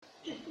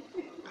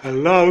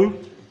Hello.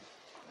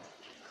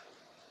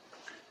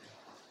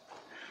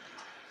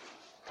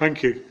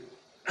 Thank you.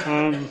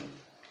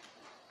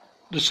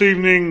 This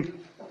evening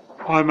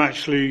I'm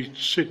actually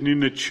sitting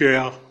in the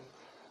chair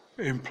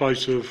in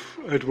place of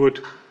Edward,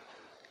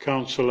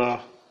 Councillor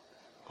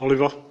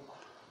Oliver.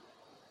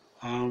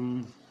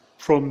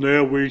 From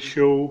there we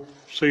shall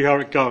see how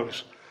it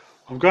goes.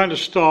 I'm going to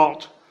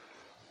start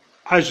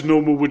as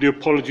normal with the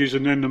apologies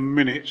and then the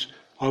minutes.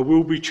 I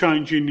will be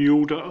changing the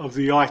order of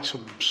the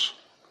items.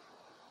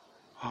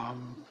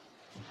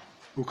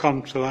 We'll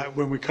come to that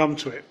when we come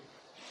to it.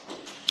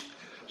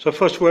 So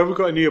first of all, have we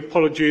got any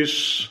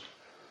apologies?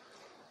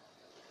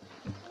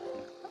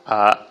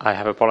 I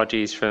have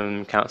apologies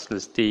from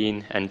Councillors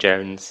Dean and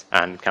Jones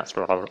and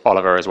Councillor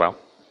Oliver as well.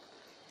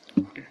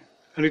 Okay.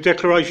 Any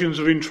declarations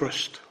of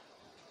interest?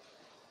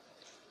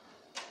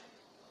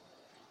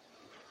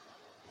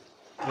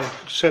 I'll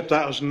accept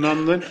that as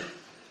none then.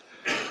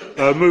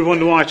 Move on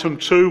to item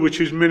 2, which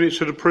is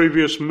minutes of the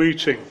previous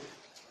meeting.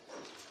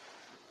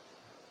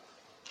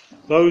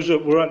 Those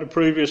that were at the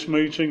previous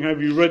meeting,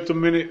 have you read the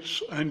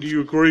minutes and do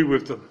you agree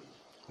with them?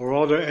 Or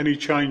are there any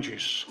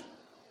changes?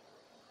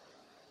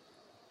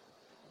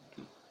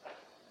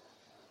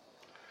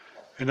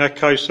 In that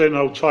case then,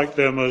 I'll take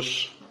them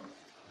as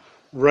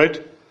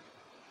read.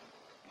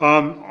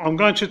 I'm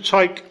going to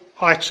take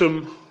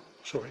item...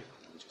 Sorry.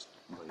 Just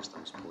raise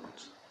those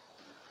points.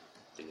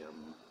 The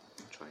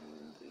training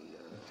and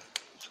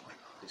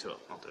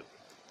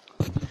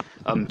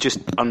the... just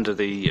under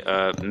the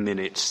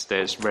minutes,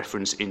 there's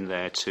reference in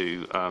there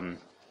to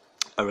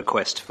a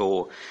request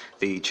for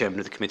the chairman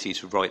of the committee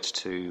to write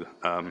to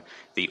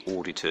the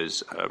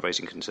auditors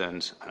raising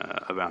concerns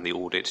around the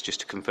audit, just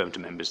to confirm to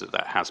members that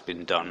that has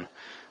been done.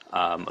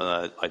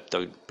 I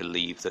don't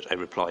believe that a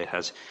reply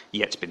has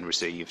yet been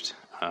received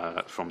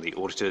from the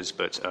auditors,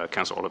 but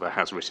Councillor Oliver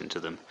has written to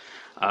them.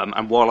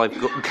 And while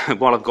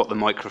I've got the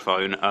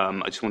microphone,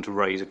 I just want to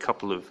raise a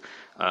couple of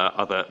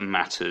other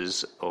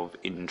matters of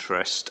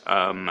interest.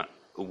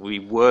 We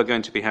were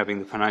going to be having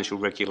the financial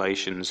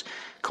regulations,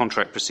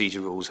 contract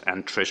procedure rules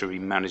and treasury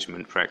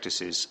management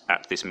practices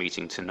at this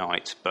meeting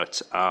tonight,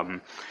 but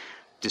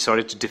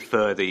decided to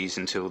defer these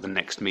until the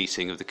next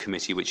meeting of the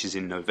committee, which is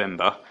in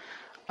November.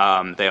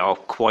 They are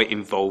quite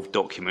involved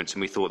documents,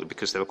 and we thought that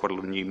because there were quite a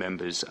lot of new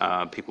members,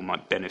 people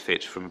might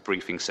benefit from a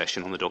briefing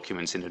session on the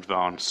documents in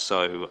advance.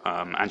 So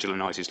Angela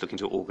Knight is looking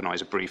to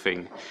organise a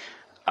briefing.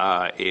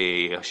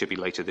 It should be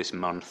later this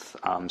month.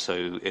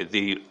 So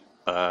the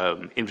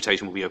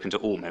invitation will be open to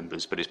all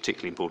members, but it's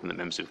particularly important that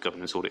members of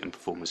Governance, Audit and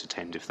Performance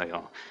attend if they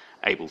are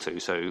able to.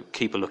 So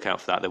keep a lookout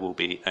for that. There will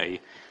be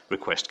a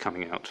request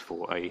coming out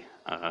for a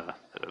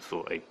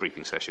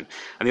briefing session.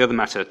 And the other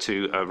matter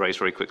to raise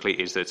very quickly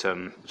is that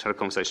I had a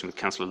conversation with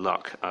Councillor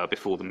Luck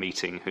before the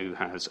meeting, who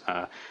has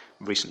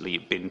recently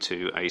been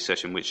to a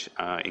session which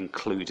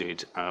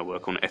included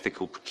work on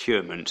ethical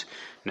procurement.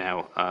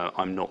 Now,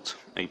 I'm not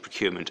a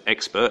procurement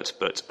expert,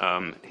 but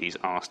he's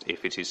asked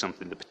if it is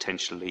something that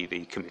potentially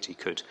the committee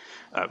could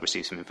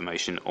receive some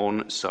information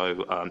on.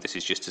 So this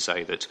is just to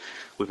say that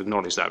we've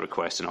acknowledged that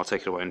request, and I'll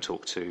take it away and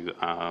talk to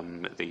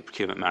the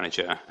procurement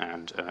manager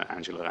and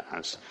Angela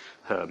as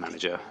her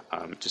manager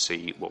to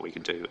see what we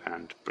can do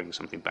and bring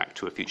something back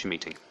to a future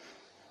meeting.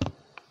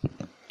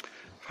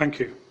 Thank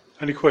you.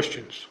 Any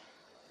questions?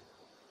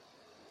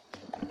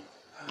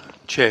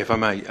 Chair, if I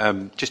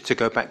may, just to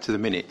go back to the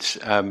minutes,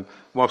 in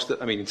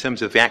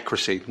terms of the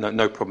accuracy,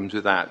 no problems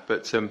with that,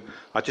 but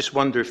I just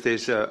wonder if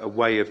there's a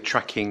way of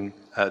tracking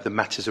the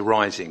matters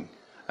arising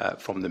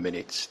from the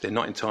minutes. They're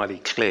not entirely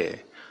clear.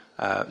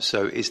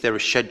 So is there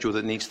a schedule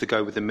that needs to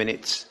go with the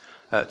minutes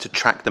to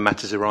track the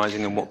matters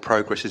arising and what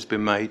progress has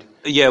been made?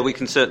 Yeah, we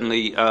can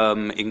certainly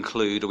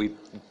include, we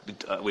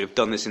have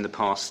done this in the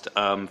past,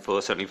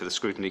 certainly for the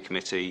scrutiny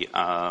committee.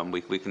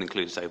 We can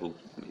include a table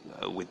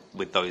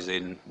with those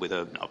in, with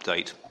an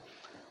update,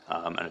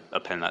 and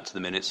append that to the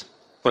minutes.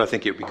 Well, I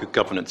think it would be good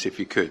governance if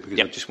you could, because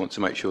I just want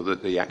to make sure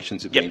that the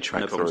actions are being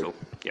tracked through. At all.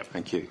 Yep.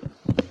 Thank you.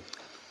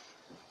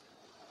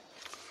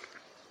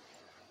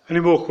 Any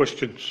more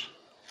questions?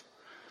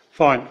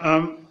 Fine.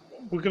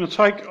 We're going to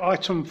take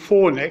item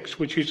 4 next,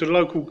 which is the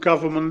Local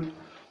Government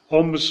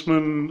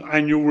Ombudsman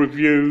Annual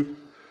Review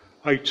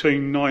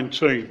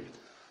 18-19.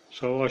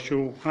 So I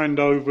shall hand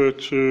over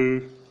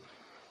to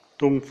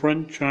Dawn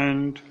French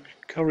and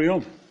carry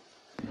on.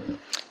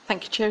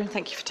 Thank you, Chair, and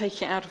thank you for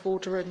taking it out of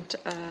order and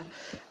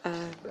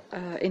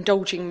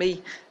indulging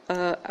me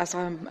as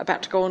I'm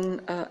about to go on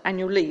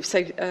annual leave.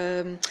 So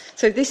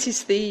this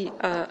is the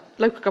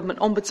Local Government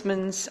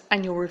Ombudsman's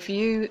annual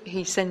review.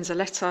 He sends a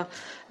letter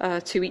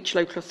to each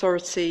local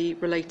authority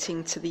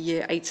relating to the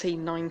year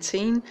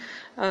 18-19.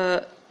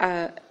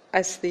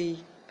 As the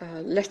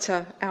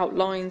letter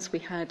outlines, we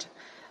had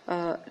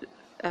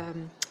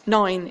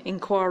 9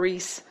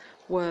 inquiries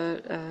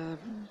were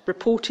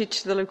reported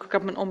to the Local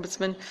Government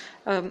Ombudsman.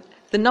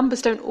 The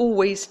numbers don't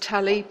always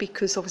tally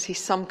because obviously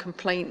some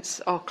complaints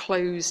are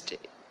closed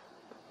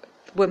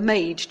were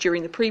made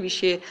during the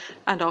previous year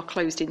and are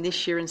closed in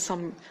this year, and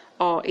some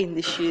are in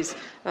this year's,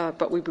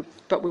 but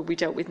will be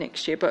dealt with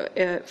next year. But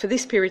for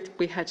this period,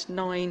 we had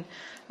 9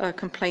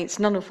 complaints,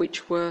 none of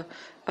which were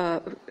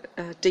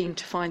deemed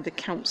to find the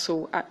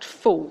council at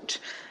fault.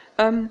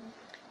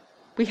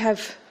 We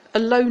have a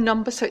low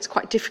number, so it's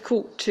quite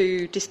difficult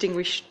to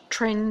distinguish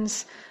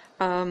trends.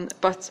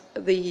 But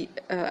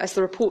as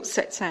the report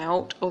sets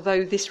out,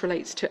 although this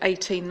relates to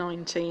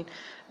 18-19,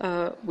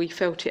 we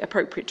felt it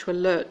appropriate to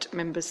alert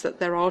members that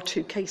there are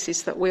 2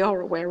 cases that we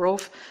are aware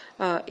of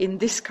in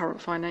this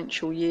current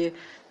financial year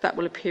that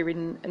will appear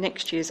in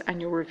next year's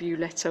annual review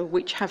letter,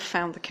 which have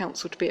found the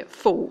council to be at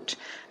fault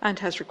and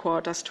has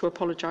required us to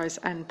apologise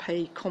and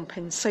pay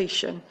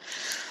compensation.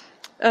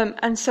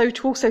 And so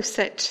to also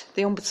set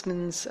the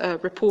Ombudsman's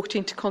report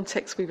into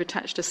context, we've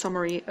attached a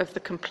summary of the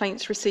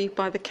complaints received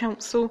by the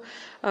Council.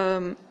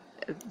 For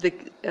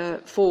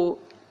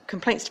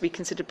complaints to be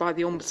considered by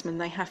the Ombudsman,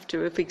 they have to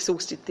have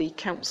exhausted the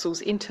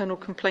Council's internal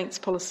complaints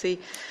policy.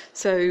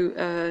 So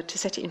to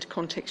set it into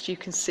context, you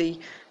can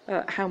see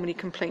how many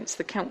complaints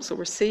the Council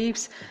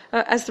receives.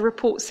 As the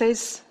report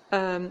says,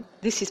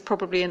 this is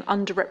probably an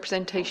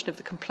underrepresentation of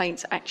the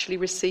complaints actually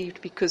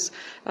received, because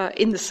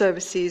in the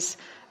services,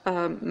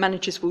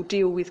 managers will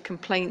deal with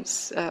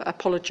complaints,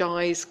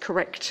 apologise,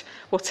 correct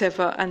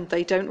whatever, and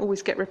they don't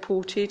always get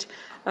reported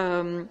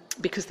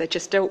because they're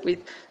just dealt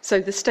with. So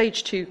the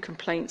stage 2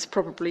 complaints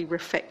probably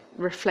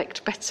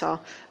reflect better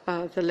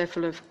the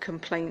level of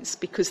complaints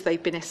because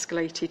they've been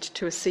escalated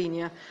to a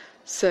senior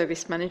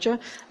service manager.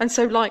 And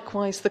so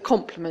likewise the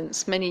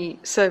compliments, many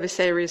service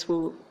areas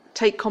will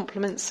take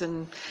compliments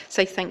and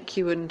say thank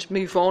you and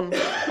move on,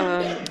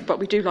 but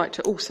we do like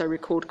to also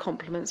record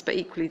compliments, but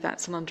equally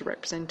that's an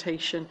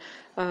underrepresentation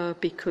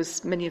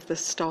because many of the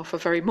staff are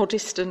very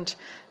modest and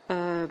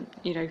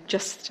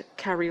just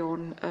carry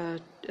on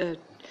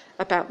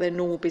about their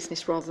normal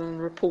business rather than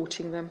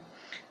reporting them.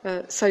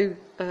 So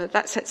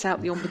that sets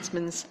out the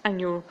Ombudsman's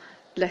annual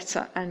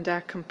letter and our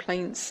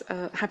complaints.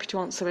 Happy to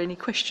answer any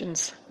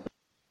questions.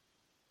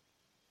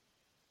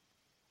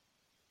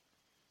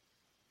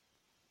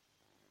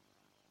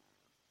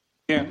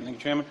 Yeah, thank you,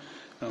 Chairman.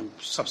 I'm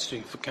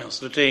substituting for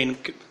Councillor Dean.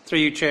 Through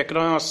you, Chair, could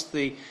I ask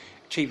the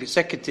Chief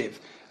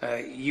Executive,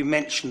 you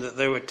mentioned that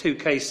there were 2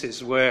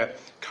 cases where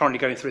currently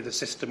going through the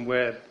system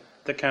where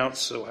the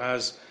Council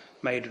has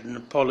made an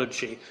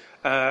apology.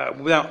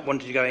 Without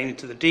wanting to go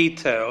into the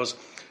details,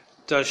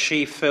 does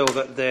she feel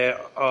that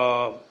there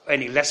are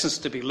any lessons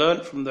to be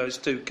learnt from those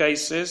 2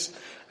 cases?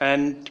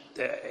 And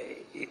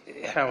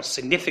how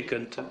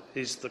significant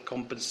is the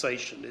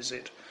compensation? Is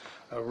it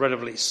a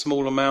relatively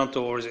small amount,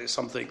 or is it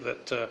something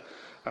that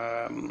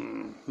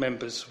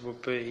members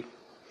would be a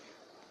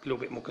little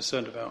bit more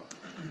concerned about?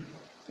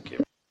 Thank you.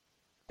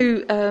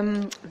 So,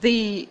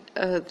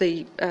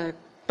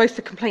 both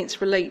the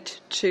complaints relate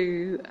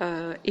to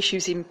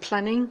issues in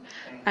planning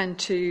and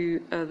to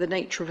the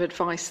nature of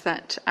advice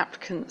that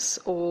applicants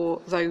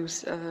or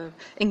those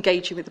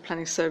engaging with the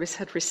planning service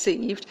had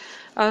received.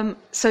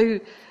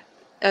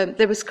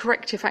 There was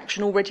corrective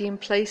action already in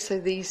place, so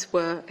these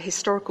were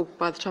historical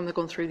by the time they've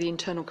gone through the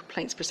internal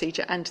complaints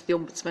procedure and to the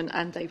Ombudsman,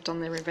 and they've done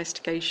their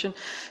investigation.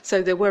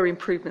 So there were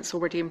improvements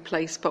already in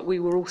place, but we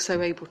were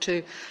also able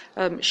to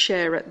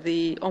share at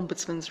the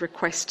Ombudsman's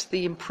request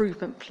the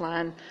improvement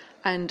plan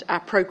and our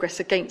progress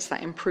against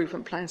that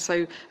improvement plan.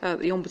 So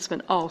the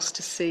Ombudsman asked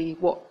to see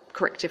what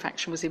corrective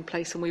action was in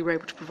place, and we were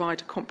able to provide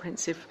a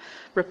comprehensive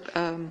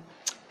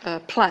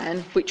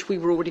plan, which we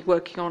were already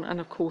working on, and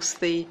of course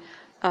the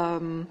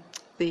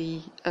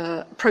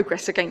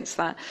progress against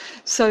that.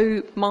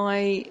 So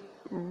my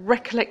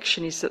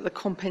recollection is that the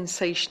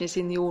compensation is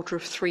in the order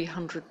of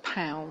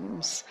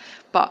 £300,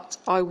 but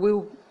I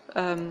will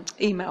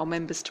email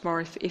members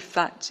tomorrow if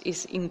that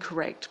is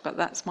incorrect, but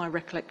that's my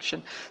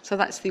recollection. So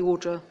that's the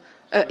order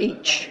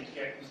each.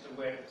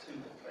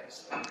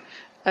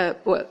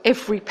 Well,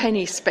 every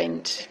penny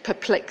spent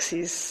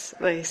perplexes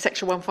the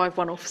Section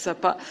 151 officer.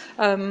 But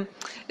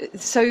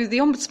so the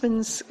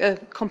Ombudsman's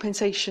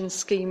compensation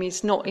scheme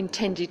is not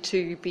intended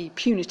to be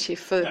punitive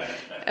for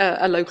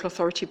a local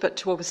authority, but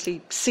to obviously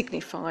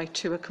signify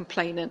to a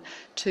complainant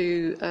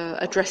to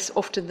address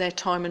often their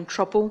time and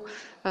trouble,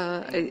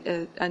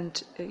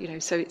 and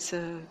so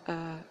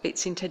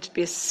it's intended to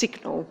be a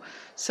signal.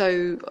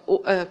 So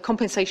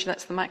compensation,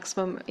 that's the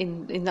maximum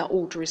in that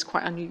order, is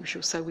quite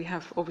unusual. So we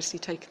have obviously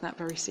taken that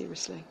very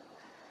seriously.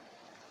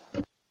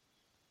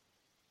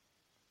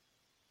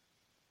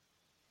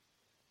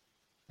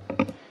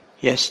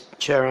 Yes,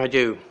 Chair, I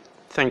do.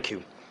 Thank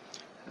you.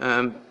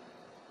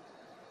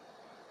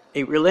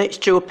 It relates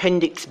to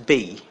Appendix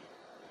B,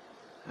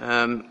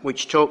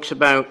 which talks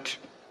about,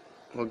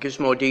 or gives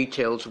more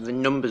details of the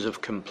numbers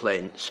of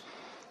complaints.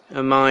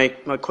 And my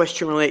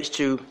question relates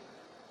to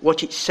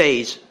what it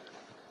says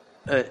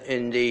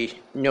in the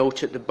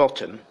note at the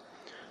bottom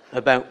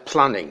about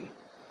planning,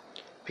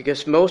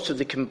 because most of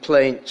the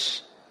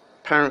complaints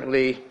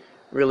apparently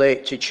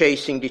relate to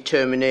chasing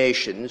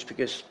determinations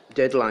because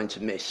deadlines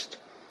are missed,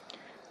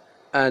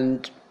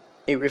 and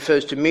it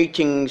refers to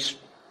meetings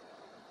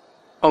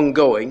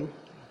ongoing,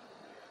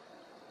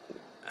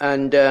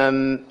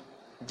 and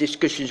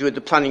discussions with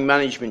the planning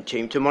management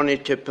team to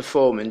monitor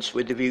performance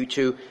with a view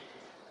to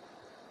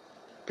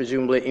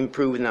presumably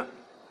improving that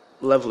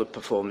level of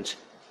performance.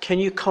 Can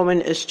you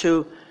comment as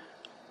to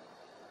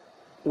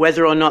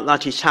whether or not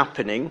that is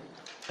happening,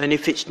 and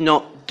if it's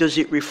not, does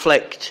it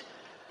reflect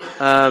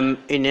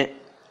in it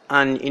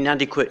an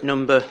inadequate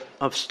number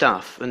of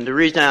staff? And the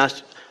reason I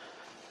ask,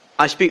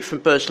 I speak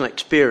from personal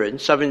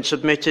experience, having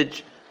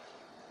submitted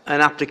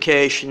an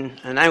application,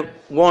 an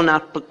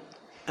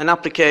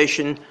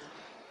application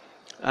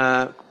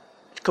a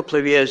couple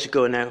of years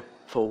ago now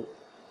for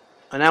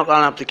an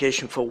outline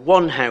application for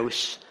one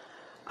house.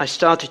 I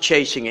started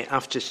chasing it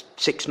after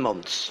 6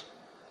 months,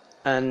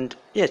 and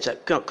yes,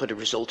 that could have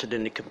resulted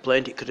in a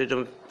complaint. It could have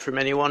done from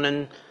anyone,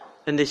 and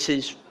this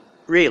is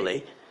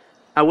really,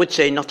 I would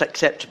say, not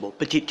acceptable,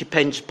 but it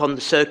depends upon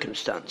the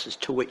circumstances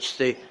to which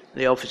the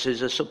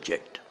officers are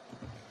subject.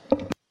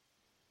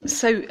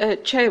 So,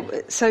 Chair,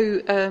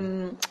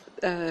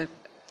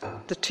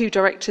 the two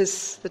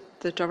directors,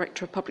 the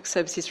Director of Public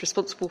Services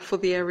responsible for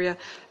the area,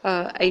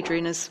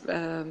 Adrian is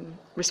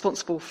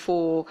responsible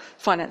for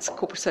Finance and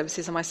Corporate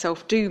Services, and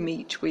myself do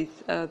meet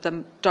with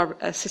the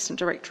Assistant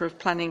Director of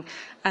Planning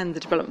and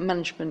the Development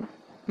Management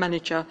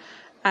Manager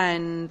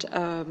and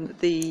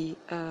the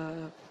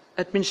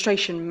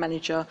Administration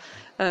Manager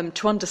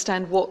to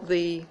understand what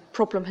the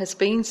problem has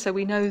been. So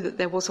we know that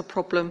there was a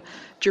problem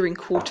during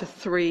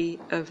Q3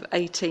 of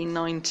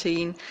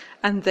 18-19,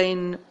 and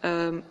then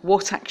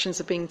what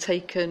actions are being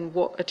taken,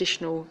 what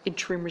additional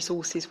interim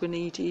resources were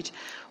needed,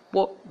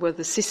 what were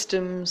the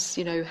systems,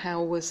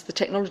 how was the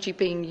technology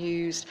being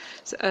used.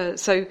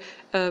 So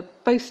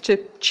both to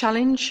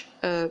challenge,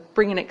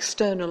 bring an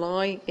external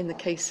eye in the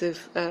case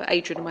of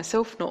Adrian and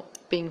myself, not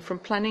being from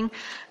planning,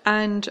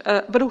 and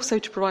but also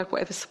to provide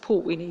whatever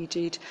support we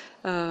needed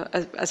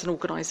as an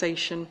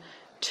organisation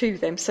to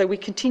them. So we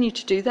continue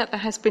to do that. There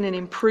has been an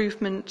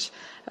improvement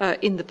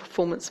in the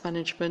performance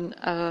management,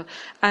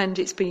 and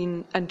it's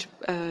been, and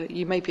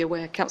you may be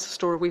aware, Councillor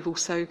Storer, we've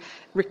also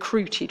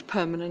recruited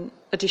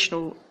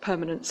additional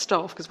permanent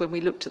staff, because when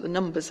we looked at the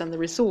numbers and the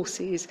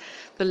resources,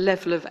 the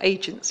level of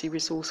agency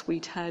resource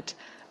we'd had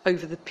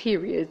over the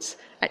periods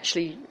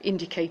actually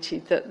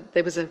indicated that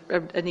there was a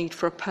need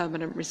for a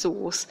permanent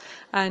resource,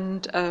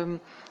 and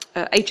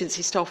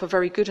agency staff are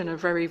very good and a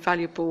very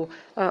valuable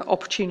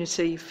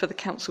opportunity for the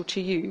council to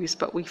use,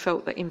 but we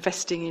felt that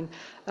investing in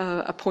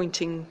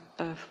appointing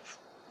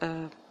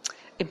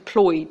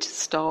employed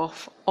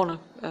staff on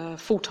a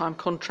full-time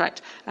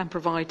contract and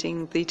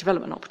providing the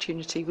development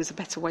opportunity was a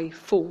better way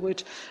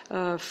forward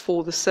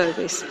for the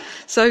service.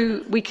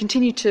 So we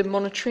continue to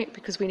monitor it,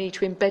 because we need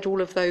to embed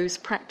all of those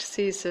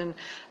practices and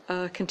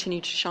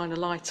continue to shine a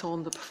light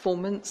on the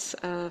performance.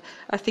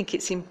 I think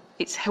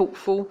it's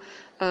helpful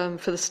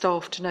for the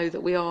staff to know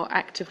that we are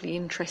actively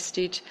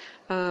interested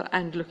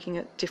and looking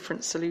at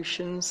different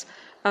solutions.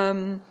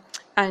 There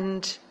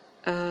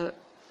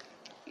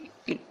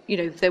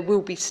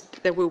will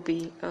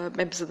be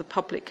members of the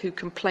public who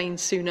complain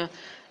sooner,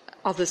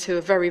 others who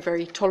are very,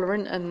 very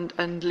tolerant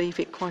and leave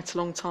it quite a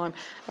long time.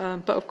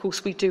 But of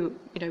course, we do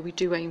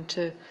aim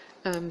to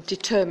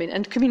determine,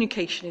 and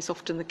communication is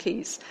often the key.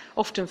 It's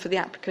often for the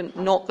applicant,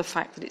 not the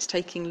fact that it's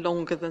taking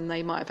longer than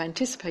they might have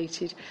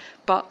anticipated,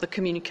 but the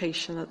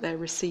communication that they're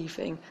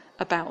receiving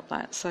about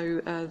that. So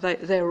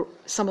there are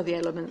some of the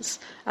elements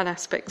and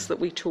aspects that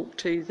we talk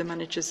to the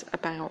managers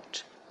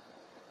about.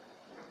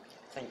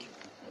 Thank you.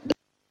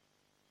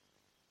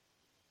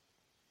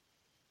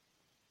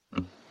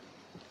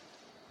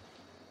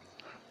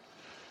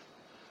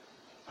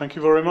 Thank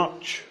you very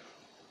much.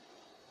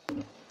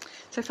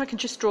 So if I can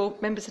just draw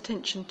members'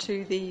 attention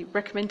to the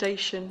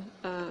recommendation,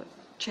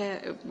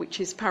 Chair, which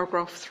is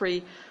paragraph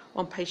 3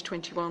 on page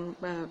 21,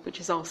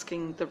 which is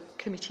asking the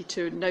committee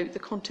to note the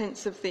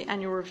contents of the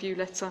annual review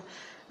letter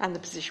and the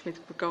position with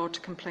regard to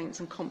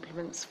complaints and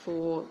compliments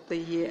for the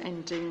year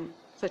ending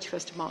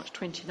 31st of March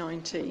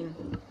 2019.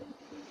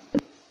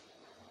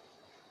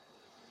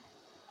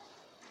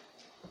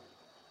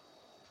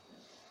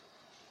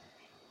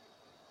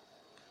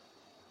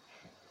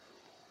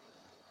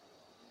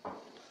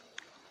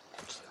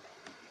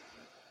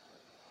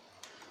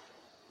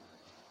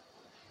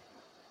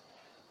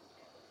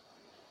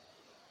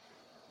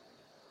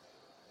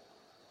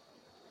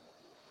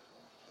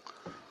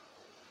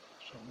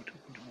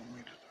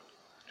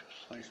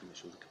 Just make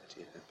sure the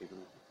committee are happy with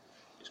it.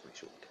 Just make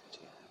sure the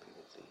committee are happy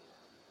with the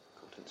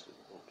contents of the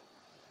report.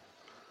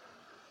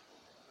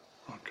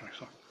 Okay,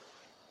 so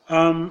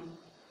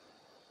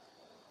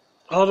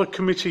are the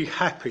committee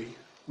happy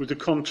with the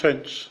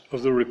contents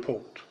of the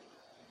report?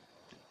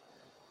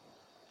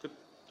 Good.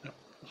 Yeah,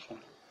 that's fine.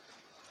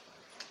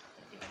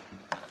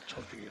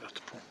 Told you you'd have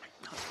to prompt me.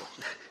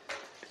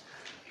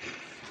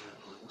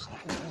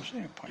 What was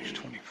there? Page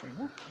 23.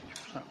 What page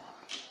was that one?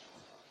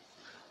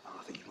 Oh,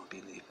 I think you might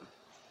be leaving.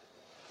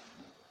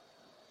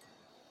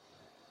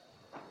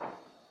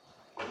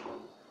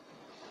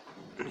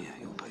 Yeah,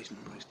 your page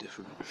number is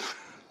different.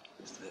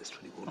 That's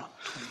 21. Oh,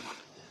 21.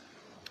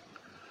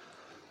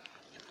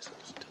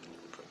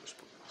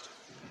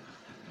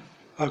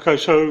 Okay,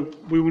 so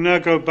we will now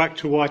go back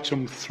to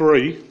item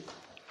 3,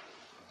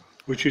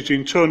 which is the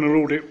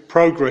Internal Audit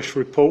Progress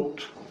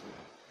Report,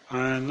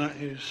 and that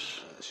is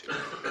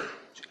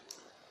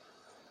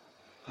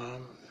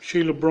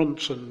Sheila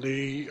Bronson,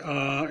 the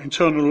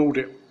Internal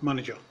Audit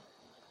Manager.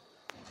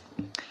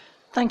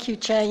 Thank you,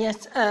 Chair.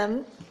 Yes,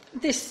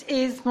 this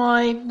is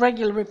my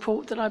regular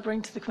report that I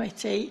bring to the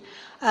committee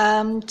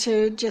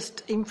to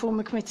just inform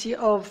the committee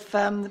of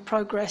the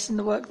progress and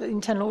the work that the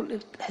Internal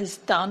Audit has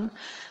done.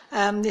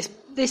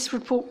 This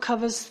report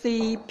covers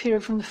the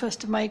period from the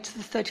 1st of May to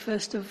the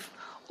 31st of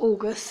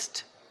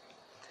August.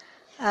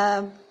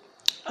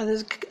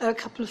 There's a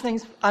couple of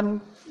things I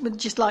would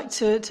just like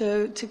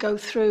to go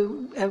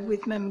through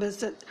with members.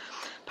 That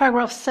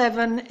paragraph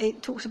 7,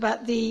 it talks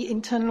about the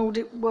internal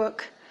audit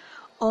work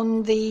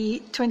on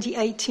the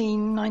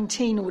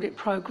 2018-19 audit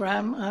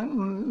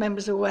programme.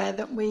 Members are aware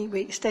that we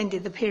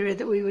extended the period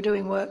that we were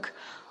doing work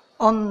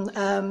on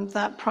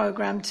that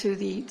programme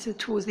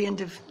towards the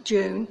end of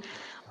June.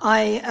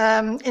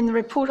 In the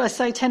report, I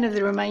say 10 of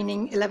the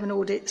remaining 11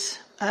 audits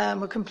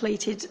were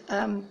completed.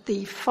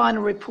 The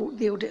final report,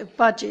 the audit of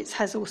budgets,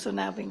 has also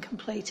now been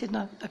completed,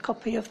 and a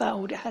copy of that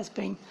audit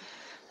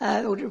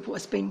audit report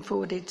has been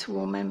forwarded to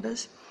all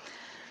members.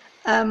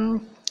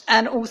 And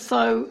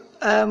also,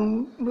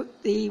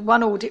 the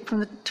one audit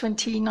from the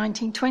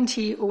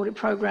 2019-20 audit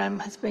programme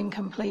has been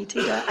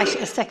completed.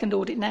 Actually, a second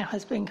audit now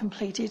has been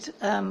completed,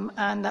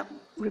 and that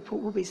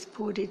report will be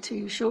forwarded to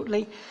you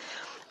shortly.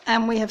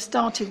 And we have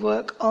started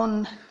work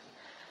on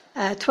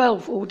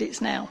 12 audits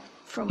now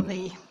from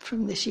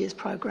this year's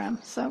programme,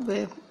 so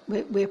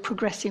we're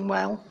progressing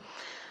well.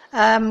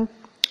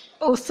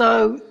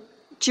 Also,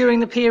 during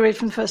the period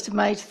from the 1st of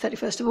May to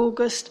 31st of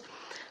August,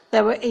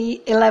 there were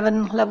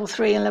 11 Level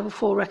 3 and Level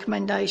 4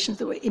 recommendations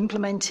that were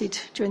implemented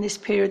during this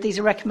period. These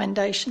are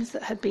recommendations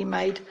that had been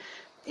made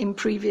in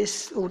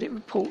previous audit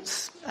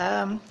reports.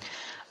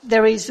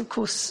 There is, of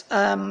course,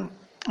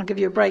 I'll give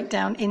you a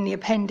breakdown in the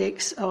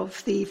appendix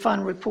of the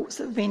final reports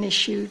that have been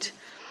issued,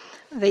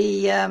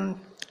 where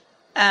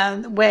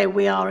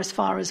we are as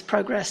far as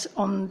progress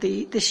on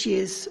this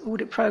year's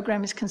audit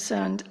programme is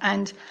concerned,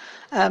 and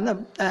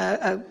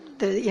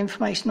the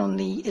information on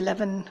the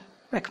 11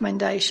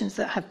 recommendations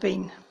that have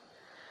been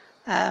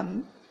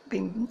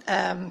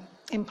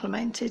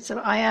implemented.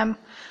 So I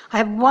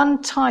have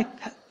one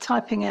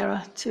typing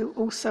error to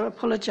also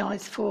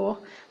apologise for.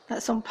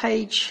 That's on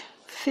page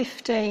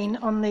 15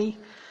 on the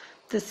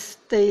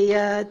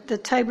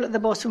table at the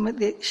bottom,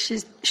 which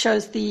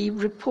shows the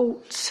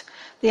reports,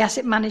 the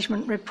asset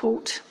management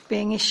report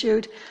being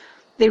issued.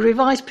 The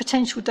revised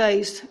potential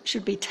days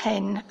should be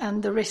 10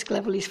 and the risk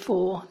level is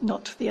 4,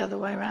 not the other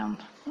way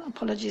around.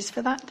 Apologies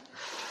for that.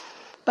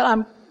 But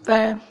I'm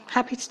very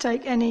happy to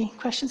take any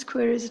questions,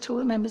 queries at all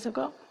that members have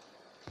got.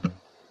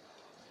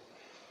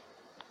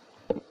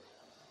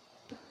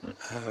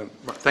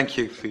 Thank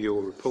you for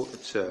your report.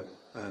 It's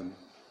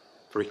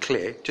very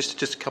clear.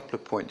 Just a couple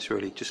of points,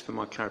 really, just for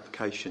my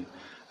clarification.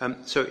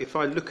 So if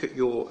I look at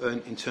your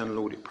internal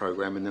audit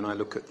programme and then I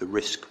look at the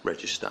risk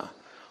register,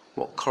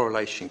 what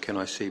correlation can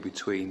I see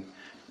between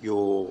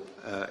your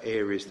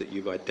areas that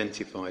you've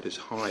identified as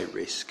high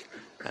risk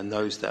and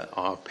those that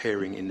are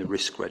appearing in the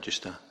risk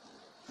register?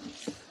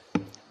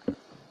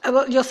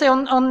 Well, you'll see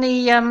on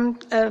the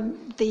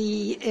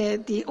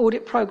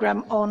audit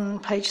programme on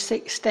page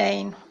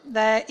 16,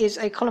 there is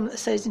a column that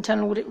says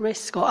internal audit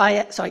risk, or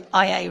IA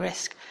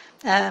risk,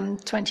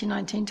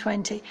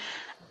 2019-20.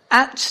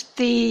 At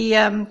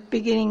the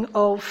beginning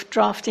of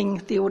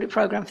drafting the audit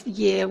programme for the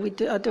year, I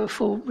do a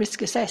full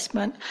risk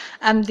assessment,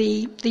 and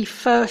the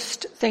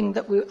first thing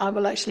that I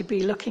will actually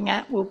be looking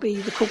at will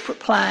be the corporate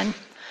plan,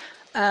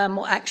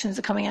 what actions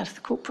are coming out of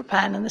the corporate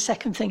plan, and the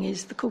second thing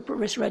is the corporate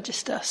risk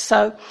register.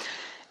 So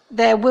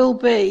there will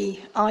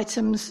be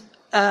items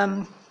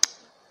on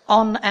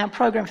our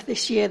programme for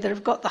this year that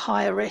have got the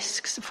higher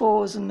risks, the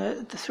 4s and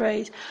the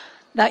 3s,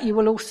 that you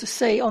will also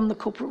see on the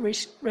corporate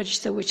risk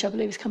register, which I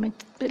believe is coming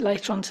a bit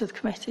later on to the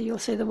committee. You'll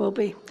see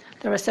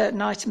there are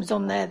certain items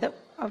on there that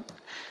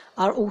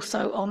are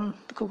also on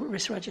the corporate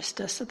risk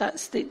register. So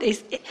that's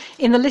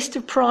in the list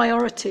of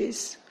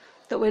priorities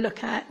that we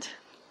look at,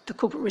 the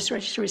corporate risk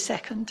register is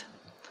second.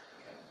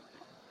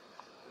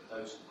 I'll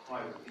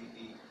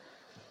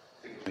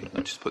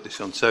just put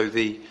this on. So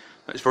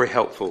that's very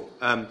helpful.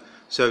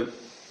 So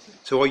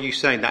are you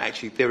saying that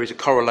actually there is a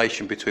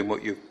correlation between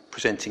what you're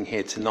presenting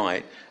here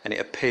tonight and it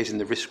appears in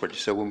the risk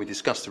register? So when we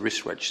discuss the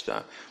risk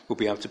register, we'll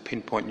be able to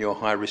pinpoint your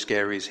high risk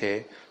areas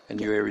here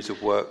and your areas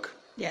of work?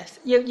 Yes,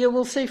 you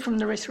will see from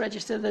the risk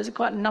register there's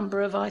quite a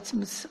number of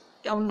items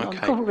on the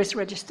corporate risk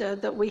register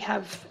that we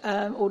have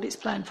audits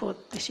planned for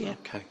this year.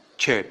 Okay.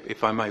 Chair,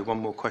 if I may, one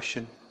more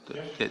question.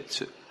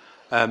 Yes.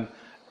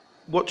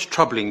 What's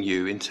troubling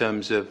you in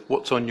terms of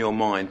what's on your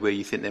mind where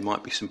you think there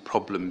might be some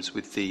problems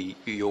with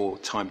your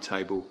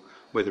timetable,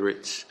 whether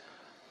it's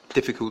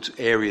difficult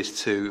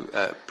areas to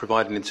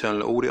provide an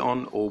internal audit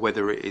on or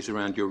whether it is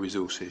around your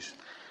resources?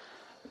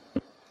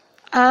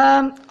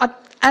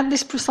 At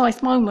this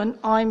precise moment,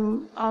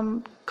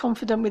 I'm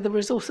confident with the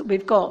resource that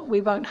we've got,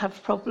 we won't have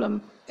a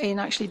problem in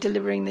actually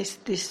delivering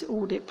this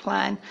audit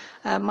plan.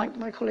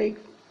 My colleague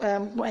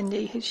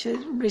Wendy, who's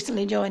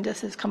recently joined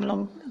us, has come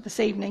along this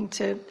evening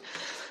to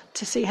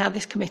see how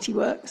this committee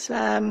works.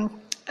 My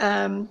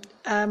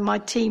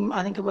team,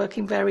 I think, are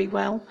working very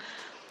well.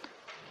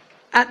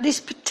 At this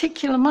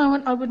particular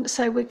moment, I wouldn't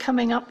say we're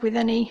coming up with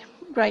any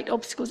great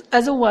obstacles.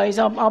 As always,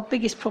 our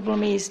biggest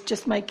problem is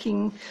just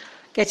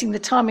getting the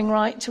timing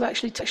right to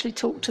actually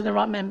talk to the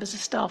right members of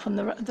staff on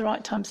the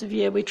right times of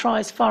year. We try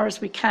as far as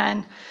we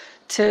can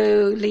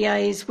to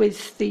liaise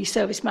with the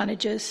service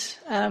managers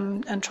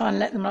and try and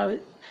let them know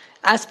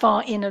as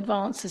far in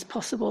advance as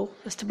possible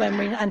as to when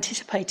we're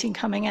anticipating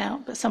coming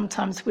out. But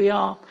sometimes we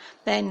are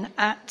then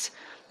at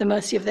the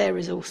mercy of their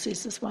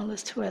resources as well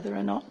as to whether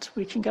or not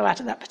we can go out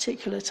at that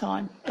particular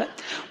time. But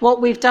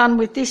what we've done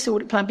with this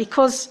audit plan,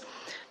 because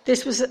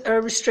this was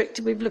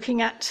restricted, we're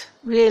looking at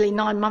really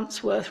 9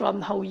 months' worth rather than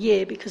the whole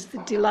year because of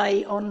the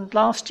delay on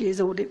last year's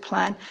audit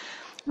plan.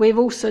 We've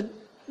also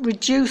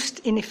reduced,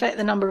 in effect,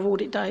 the number of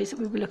audit days that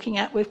we were looking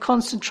at. We've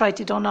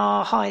concentrated on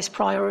our highest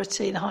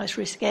priority, the highest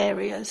risk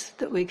areas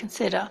that we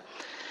consider.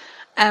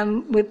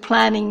 We're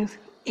planning,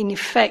 in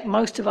effect,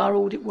 most of our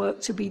audit work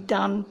to be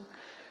done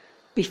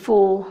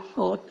before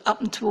or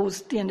up and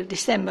towards the end of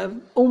December,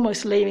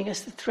 almost leaving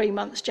us the 3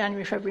 months,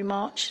 January, February,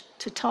 March,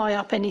 to tie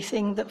up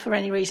anything that for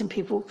any reason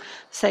people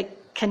say,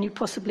 can you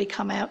possibly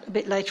come out a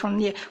bit later on in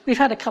the year? We've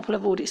had a couple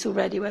of audits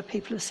already where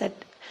people have said,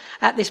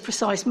 at this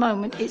precise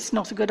moment, it's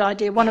not a good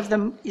idea. One of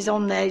them is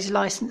on there, is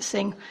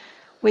licensing.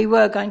 We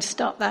were going to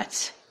start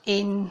that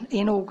in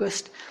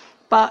August,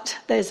 but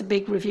there's a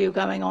big review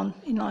going on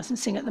in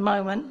licensing at the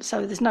moment,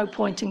 so there's no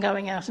point in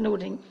going out and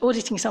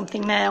auditing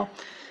something now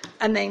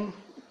and then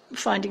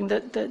finding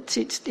that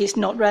it's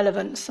not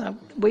relevant. So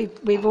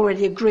we've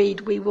already agreed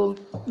we will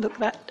look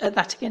at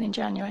that again in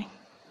January.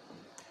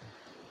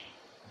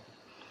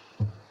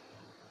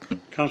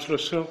 Councillor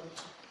Sill.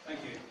 Thank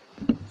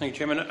you. Thank you,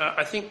 Chairman.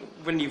 I think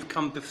when you've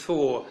come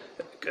before,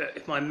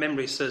 if my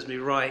memory serves me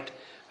right,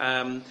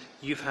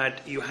 you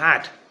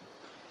had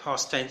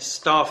past tense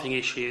staffing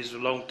issues,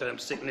 long-term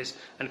sickness,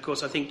 and of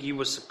course I think you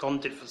were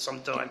seconded for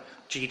some time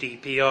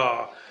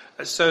GDPR.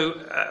 So,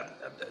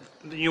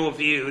 in your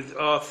view,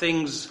 are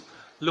things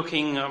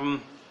looking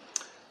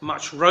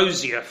much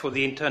rosier for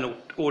the internal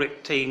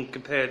audit team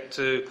compared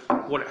to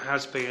what it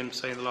has been,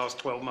 say, in the last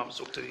 12 months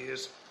or 2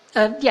 years?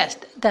 Yes,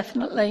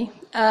 definitely.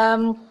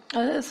 So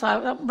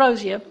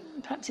rosier,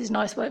 perhaps is a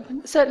nice word,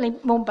 but certainly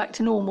more back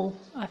to normal,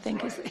 I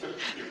think. Right.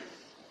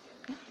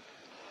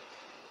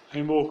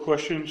 Any more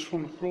questions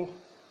from the floor?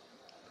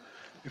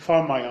 If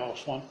I may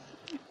ask one.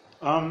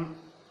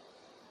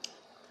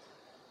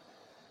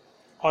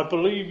 I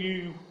believe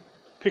you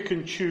pick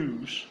and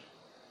choose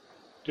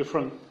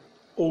different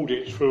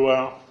audits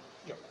throughout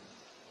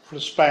for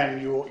the span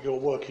of your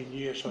working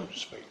year, so to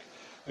speak.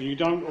 And you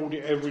don't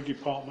audit every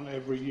department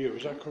every year,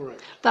 is that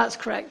correct? That's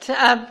correct.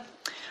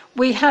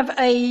 We have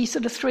a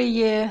sort of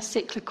 3-year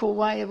cyclical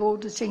way of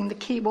auditing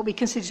what we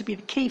consider to be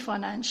the key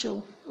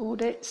financial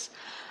audits.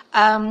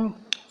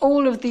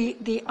 All of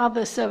the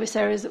other service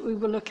areas that we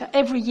will look at,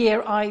 every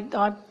year I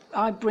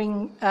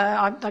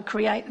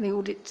create the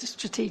audit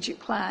strategic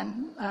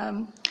plan.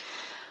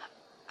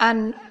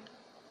 And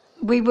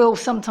we will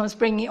sometimes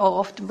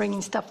often bring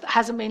in stuff that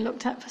hasn't been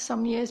looked at for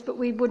some years, but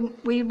we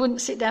wouldn't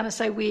sit down and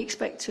say we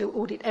expect to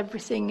audit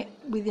everything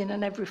within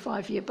an every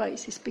 5-year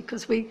basis,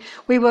 because we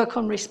work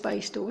on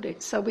risk-based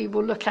audits, so we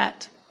will look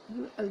at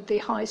the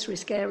highest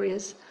risk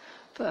areas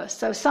first.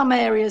 So some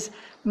areas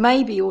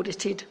may be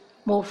audited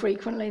more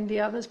frequently than the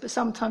others, but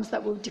sometimes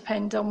that will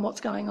depend on what's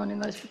going on in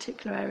those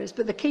particular areas.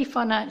 But the key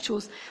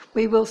financials,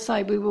 we will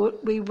say we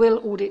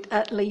will audit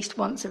at least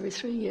once every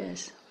 3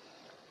 years.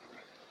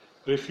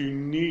 But if you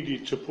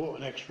needed to put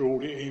an extra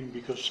audit in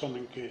because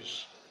something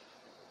has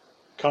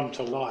come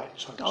to light,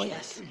 so to speak,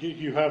 yes.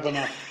 You have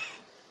enough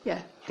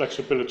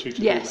flexibility to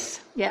do that?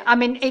 Yes, yeah. I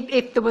mean,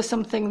 if there was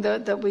something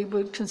that we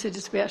would consider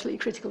to be absolutely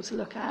critical to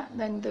look at,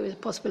 then there is a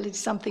possibility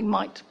something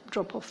might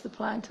drop off the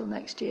plan till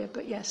next year.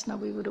 But yes, no,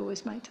 we would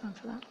always make time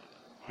for that.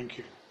 Thank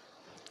you.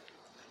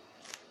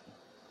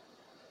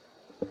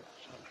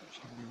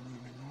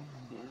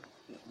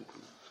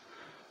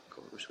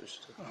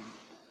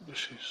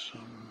 This is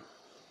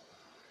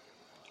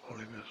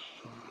Oliver's.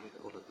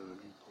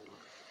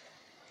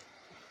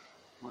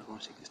 My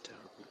writing is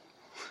terrible.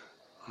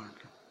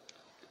 Okay.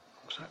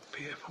 Was that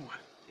PFI?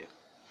 Yeah.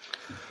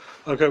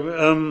 Okay,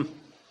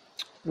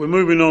 we're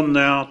moving on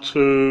now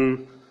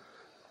to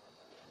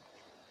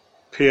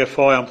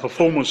PFI and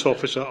Performance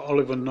Officer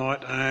Oliver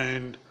Knight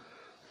and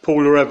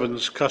Paula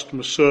Evans,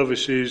 Customer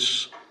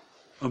Services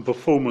and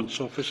Performance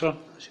Officer.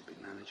 That should be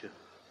manager.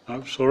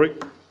 No, sorry.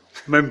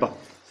 Member.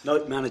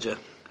 No, manager.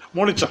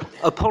 Monitor.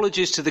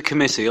 Apologies to the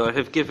committee. I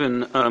have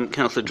given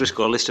Councillor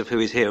Driscoll a list of who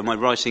is here, and my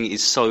writing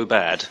is so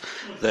bad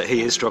that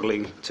he is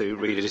struggling to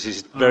read it. It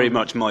is very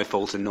much my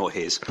fault and not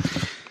his.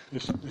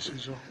 This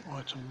is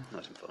item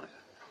 5.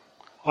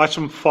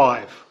 Item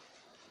 5.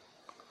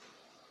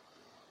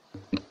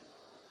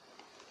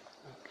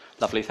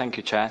 Lovely, thank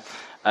you, Chair.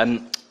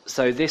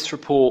 So this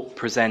report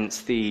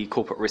presents the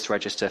Corporate Risk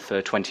Register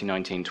for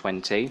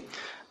 2019-20.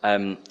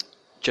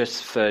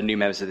 Just for new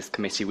members of this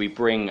committee, we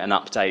bring an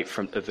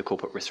update of the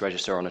Corporate Risk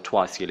Register on a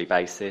twice-yearly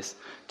basis.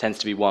 It tends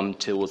to be one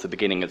towards the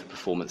beginning of the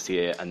performance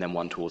year and then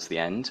one towards the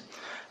end.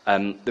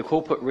 The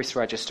Corporate Risk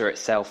Register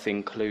itself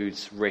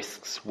includes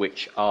risks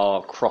which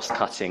are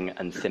cross-cutting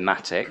and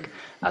thematic,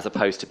 as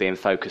opposed to being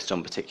focused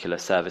on particular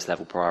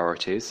service-level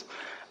priorities.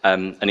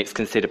 And it's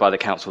considered by the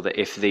Council that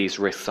if these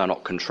risks are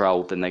not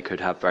controlled, then they could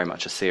have very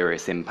much a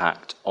serious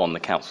impact on the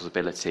Council's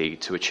ability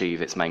to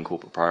achieve its main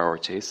corporate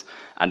priorities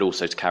and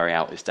also to carry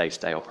out its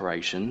day-to-day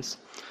operations.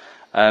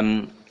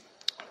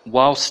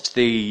 Whilst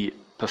the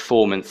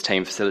performance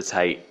team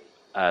facilitate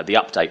the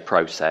update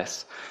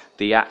process,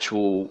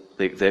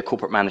 the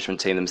corporate management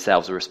team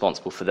themselves are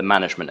responsible for the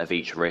management of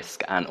each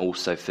risk and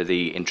also for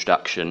the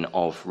introduction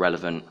of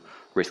relevant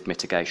risk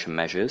mitigation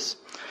measures.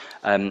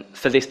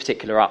 For this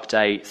particular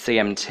update,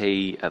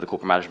 CMT, the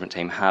corporate management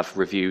team, have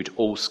reviewed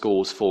all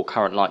scores for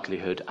current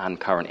likelihood and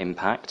current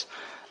impact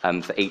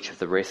for each of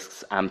the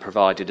risks and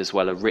provided as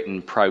well a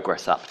written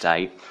progress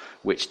update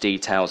which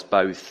details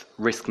both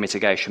risk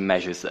mitigation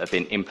measures that have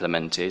been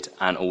implemented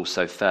and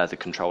also further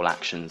control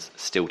actions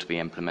still to be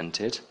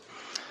implemented.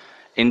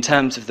 In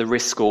terms of the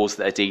risk scores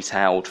that are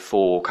detailed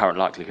for current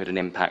likelihood and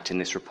impact in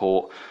this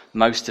report,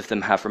 most of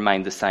them have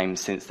remained the same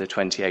since the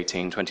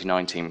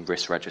 2018-2019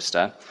 risk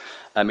register.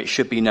 It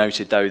should be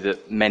noted, though,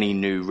 that many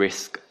new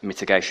risk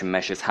mitigation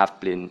measures have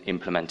been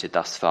implemented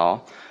thus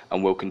far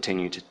and will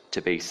continue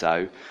to be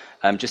so.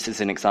 Just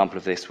as an example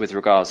of this, with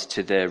regards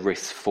to the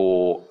risk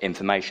for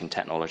information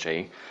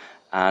technology,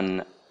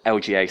 an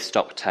LGA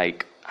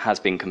stocktake has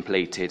been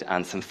completed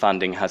and some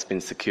funding has been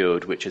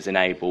secured, which has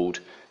enabled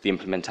the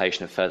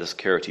implementation of further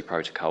security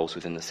protocols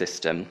within the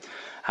system.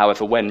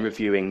 However, when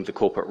reviewing the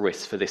corporate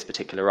risks for this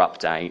particular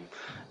update,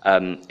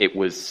 it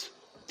was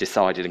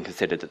decided and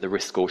considered that the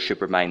risk score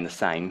should remain the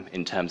same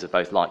in terms of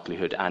both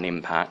likelihood and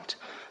impact,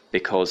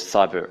 because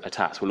cyber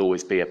attacks will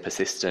always be a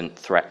persistent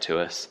threat to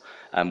us,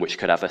 which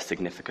could have a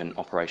significant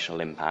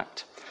operational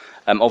impact.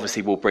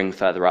 Obviously, we'll bring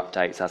further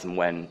updates as and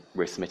when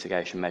risk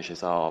mitigation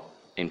measures are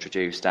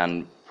introduced,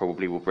 and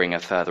probably will bring a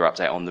further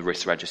update on the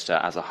risk register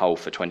as a whole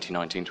for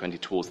 2019-20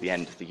 towards the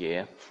end of the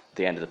year,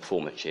 the end of the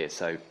performance year,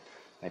 so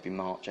maybe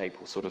March,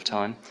 April sort of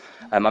time.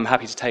 I'm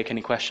happy to take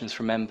any questions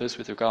from members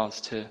with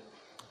regards to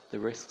the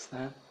risks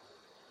there.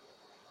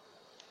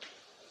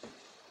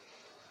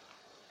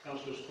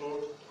 Councillor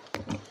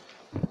Story.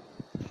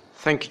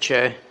 Thank you,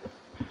 Chair.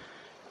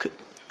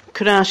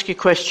 Could I ask a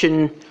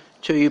question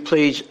to you,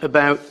 please,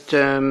 about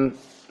the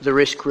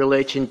risk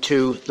relating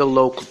to the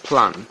local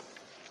plan?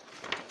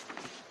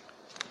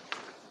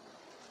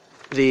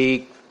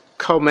 The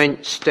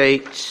comment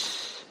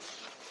states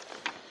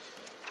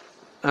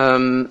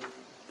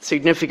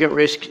significant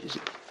risk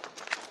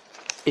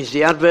is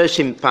the adverse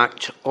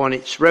impact on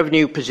its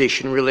revenue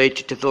position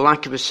related to the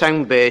lack of a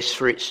sound base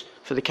for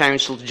the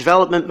Council's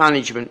development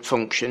management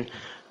function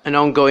and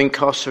ongoing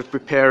costs of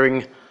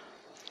preparing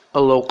a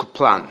local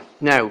plan.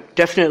 Now,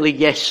 definitely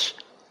yes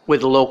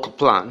with a local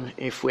plan,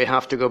 if we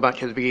have to go back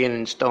to the beginning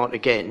and start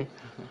again,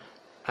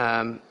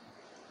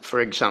 for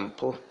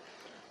example.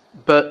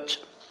 But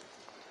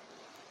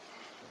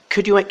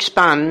could you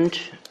expand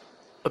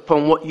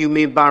upon what you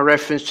mean by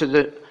reference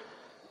to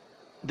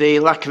the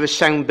lack of a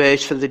sound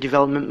base for the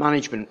development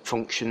management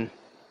function,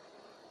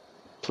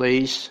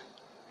 please?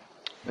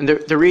 And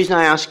the reason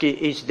I ask it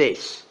is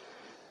this,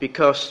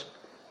 because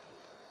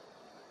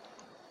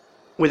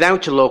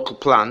without a local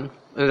plan,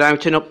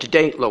 without an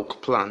up-to-date local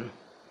plan,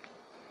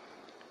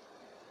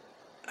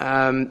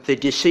 the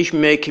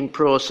decision-making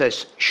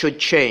process should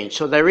change.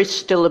 So there is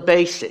still a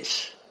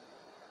basis.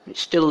 It's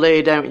still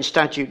laid out in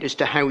statute as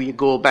to how you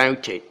go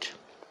about it.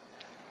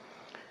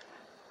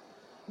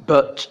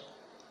 But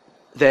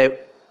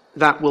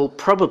that will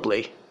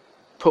probably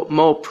put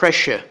more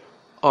pressure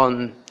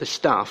on the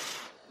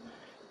staff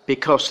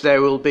because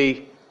there will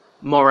be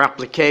more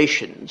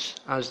applications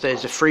as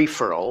there's a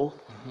free-for-all,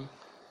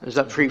 as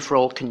that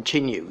free-for-all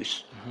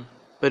continues.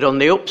 But on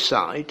the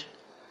upside,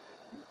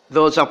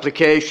 those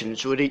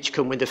applications would each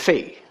come with a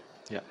fee.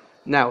 Yeah.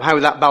 Now, how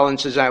that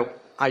balances out,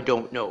 I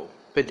don't know.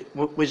 But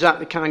was that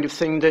the kind of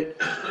thing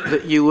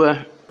that you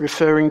were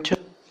referring to?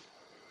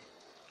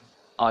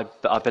 I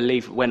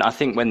believe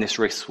when this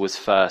risk was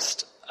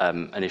first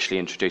initially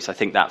introduced, I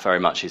think that very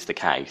much is the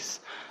case.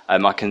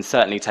 I can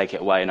certainly take it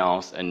away and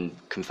ask and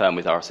confirm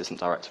with our Assistant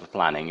Director for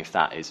Planning if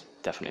that is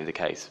definitely the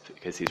case,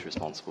 because he's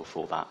responsible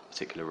for that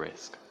particular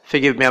risk.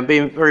 Forgive me, I'm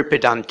being very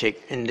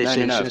pedantic in this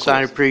instance.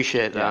 I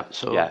appreciate that, yeah.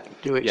 so Yeah.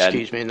 do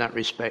excuse me in that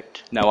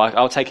respect. No,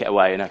 I'll take it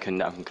away and I can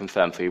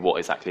confirm for you what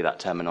exactly that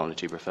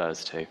terminology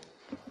refers to.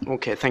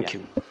 Okay, thank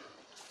you.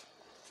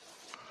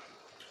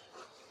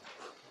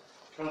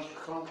 Councillor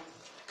Khan.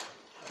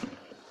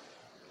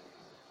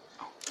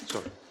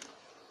 Sorry.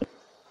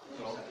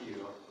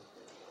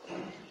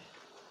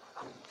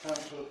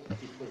 Councillor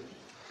Dupree.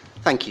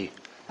 Thank you.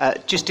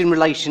 Just in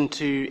relation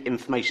to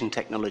information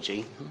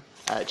technology,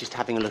 just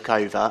having a look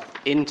over,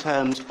 in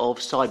terms of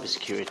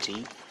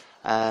cybersecurity,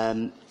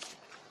 I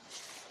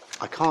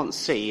can't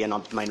see, and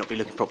I may not be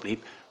looking properly,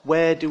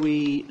 where do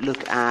we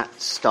look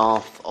at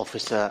staff,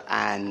 officer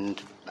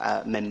and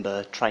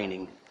member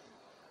training?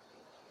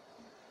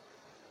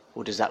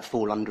 Or does that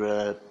fall under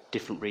a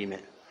different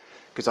remit?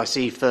 Because I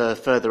see for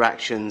further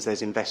actions,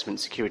 there's investment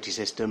security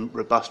system,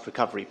 robust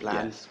recovery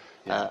plan. Yes.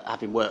 Yeah.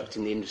 Having worked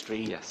in the industry,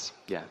 Yes.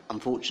 Yeah.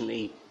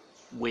 unfortunately,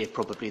 we're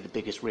probably the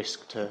biggest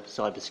risk to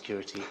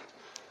cybersecurity.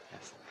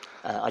 Yes.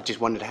 I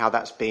just wondered how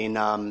that's been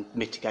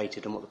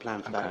mitigated and what the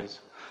plan for that is.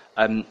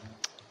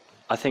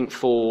 I think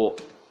for,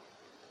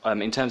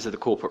 in terms of the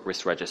corporate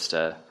risk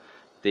register,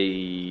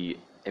 the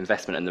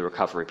investment and the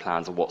recovery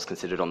plans are what's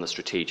considered on the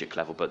strategic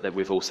level, but then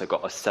we've also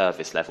got a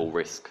service level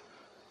risk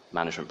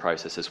management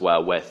process as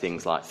well, where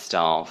things like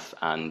staff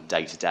and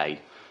day-to-day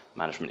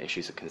management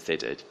issues are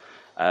considered.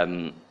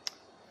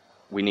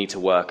 We need to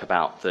work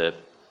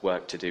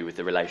to do with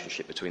the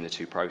relationship between the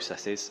two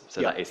processes.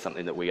 So that is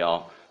something that we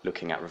are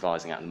looking at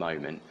revising at the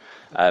moment.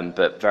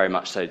 But very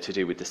much so to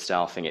do with the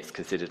staffing, it's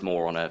considered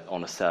more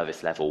on a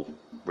service level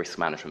risk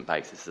management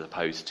basis as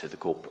opposed to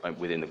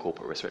within the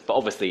corporate risk. But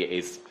obviously it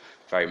is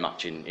very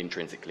much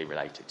intrinsically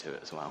related to it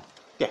as well.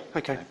 Yeah,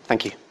 okay,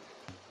 thank you.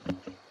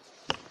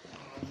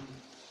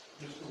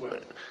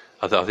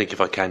 I think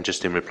if I can,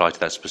 just in reply to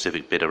that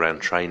specific bit around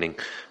training,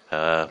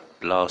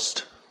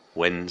 last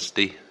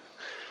Wednesday,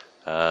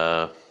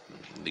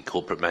 the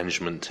corporate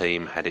management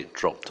team had it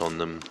dropped on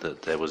them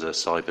that there was a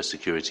cyber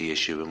security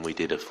issue, and we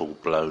did a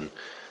full-blown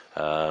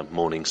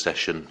morning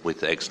session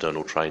with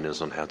external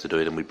trainers on how to do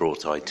it, and we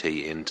brought IT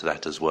into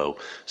that as well.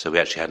 So we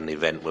actually had an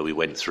event where we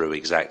went through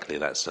exactly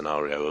that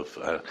scenario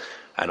of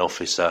an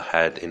officer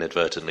had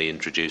inadvertently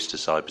introduced a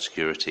cyber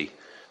security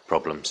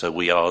problem. So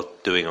we are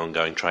doing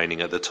ongoing training.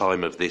 At the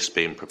time of this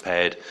being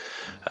prepared,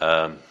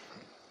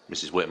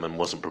 Mrs. Whitman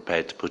wasn't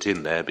prepared to put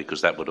in there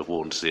because that would have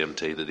warned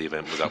CMT that the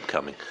event was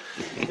upcoming.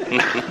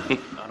 And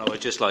I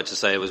would just like to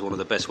say it was one of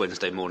the best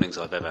Wednesday mornings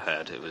I've ever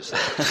had. It was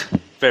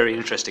very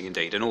interesting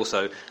indeed. And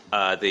also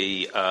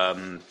the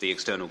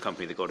external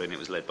company that got in, it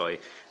was led by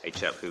a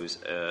chap who was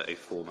a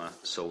former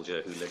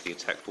soldier who led the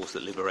attack force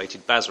that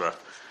liberated Basra.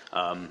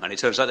 And it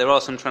turns out there are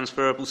some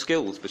transferable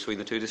skills between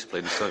the two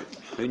disciplines, so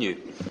who knew?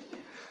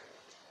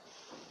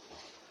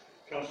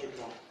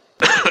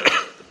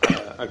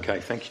 Okay,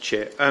 thank you,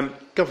 Chair.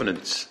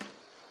 Governance.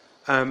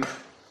 I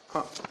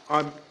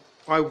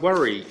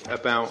worry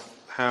about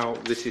how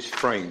this is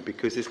framed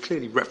because there's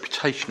clearly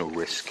reputational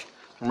risk,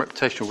 and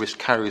reputational risk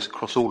carries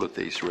across all of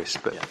these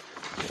risks. But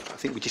I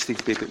think we just need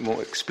to be a bit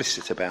more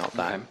explicit about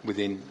that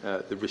within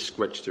the risk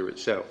register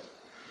itself.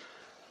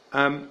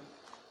 I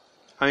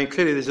mean,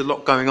 clearly there's a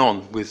lot going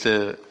on with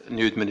the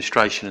new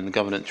administration and the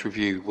governance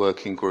review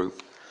working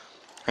group.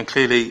 And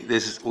clearly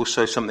there's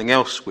also something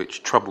else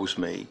which troubles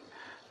me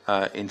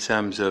in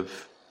terms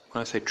of, when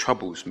I say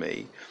troubles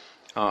me,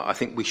 I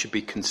think we should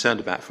be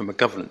concerned about from a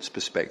governance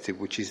perspective,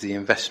 which is the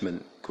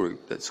investment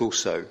group that's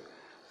also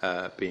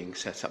being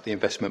set up, the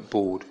investment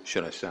board,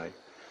 should I say.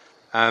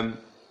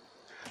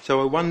 So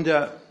I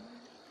wonder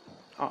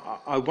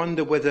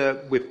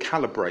whether we've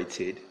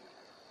calibrated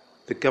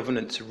the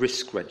governance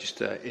risk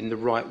register in the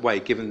right way,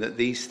 given that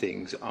these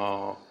things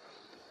are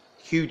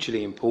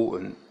hugely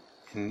important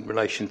in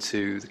relation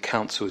to the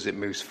council as it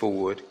moves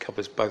forward,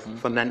 covers both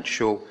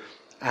financial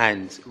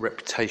and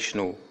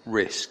reputational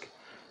risk.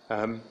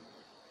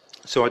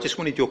 So I just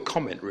wanted your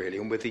comment really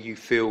on whether you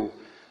feel,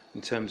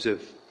 in terms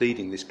of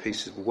leading this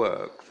piece of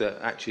work,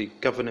 that actually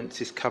governance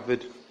is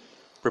covered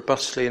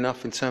robustly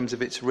enough in terms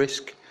of its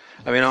risk.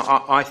 I mean,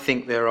 I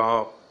think there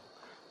are,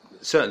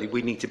 certainly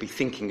we need to be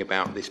thinking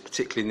about this,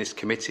 particularly in this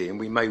committee, and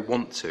we may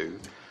want to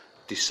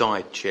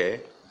decide, Chair,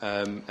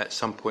 at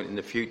some point in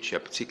the future,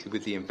 particularly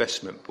with the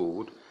investment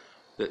board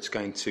that's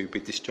going to be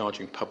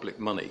discharging public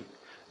money,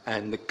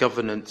 and the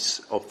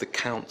governance of the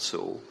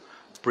council,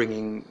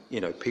 bringing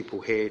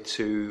people here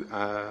to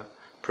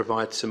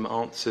provide some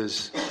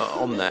answers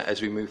on that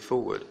as we move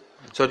forward.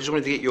 So I just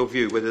wanted to get your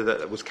view whether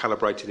that was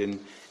calibrated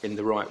in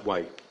the right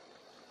way.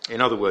 In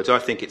other words, I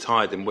think it's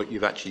higher than what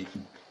you've actually.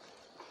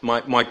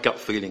 My gut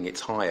feeling,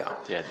 it's higher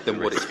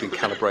than what it's been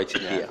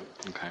calibrated here.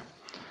 Okay.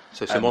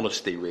 So some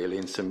honesty really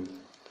and some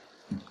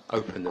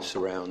openness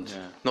around.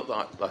 Not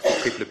that I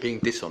think people are being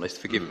dishonest,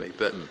 forgive me,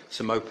 but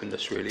some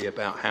openness really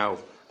about how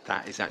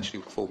that is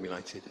actually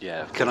formulated.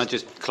 Yeah. Can I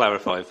just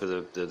clarify for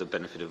the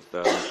benefit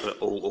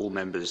of all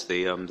members,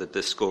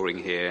 the scoring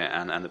here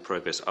and the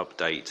progress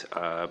update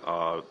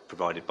are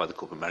provided by the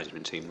corporate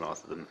management team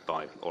rather than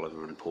by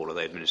Oliver and Paula.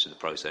 They administer the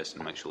process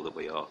and make sure that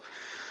we are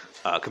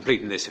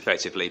completing this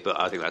effectively. But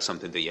I think that's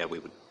something that we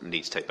would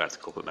need to take back to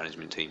the corporate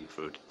management team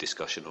for a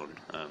discussion on.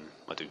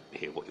 I do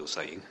hear what you're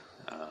saying.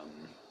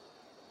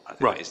 I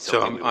think it's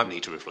something we would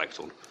need to reflect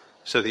on.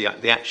 So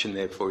the action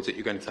therefore is that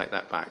you're going to take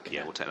that back?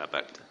 Yeah, we'll take that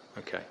back.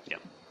 Okay. Yeah.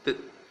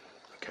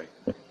 Okay.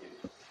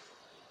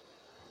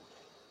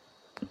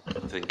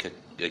 I think,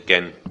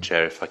 again,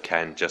 Chair, if I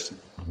can, just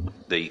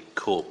the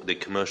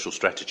commercial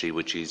strategy,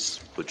 which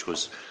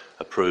was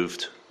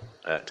approved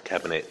at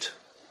Cabinet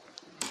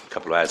a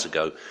couple of hours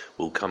ago,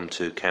 will come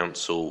to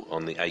Council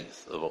on the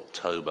 8th of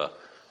October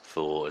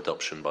for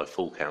adoption by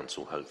full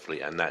Council,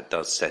 hopefully, and that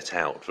does set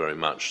out very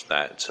much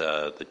that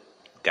the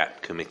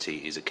GAP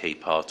committee is a key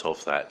part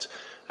of that,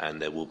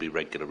 and there will be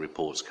regular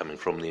reports coming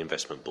from the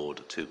Investment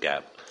Board to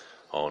GAP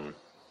on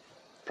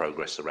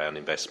progress around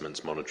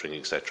investments, monitoring,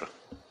 etc.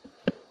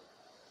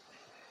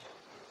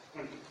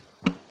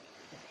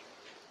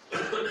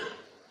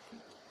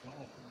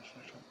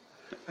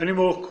 Any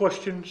more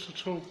questions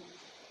at all?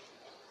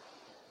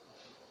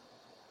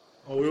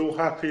 Are we all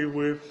happy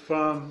with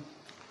what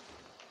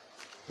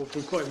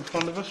we've got in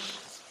front of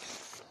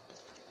us?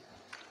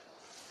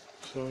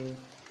 So, where are we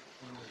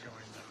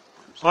going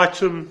now?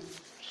 Item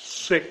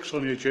 6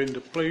 on the agenda,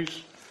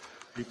 please.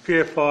 The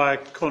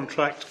PFI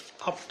contract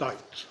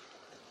update.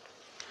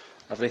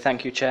 Lovely,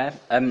 thank you, Chair.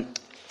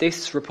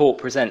 This report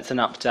presents an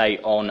update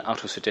on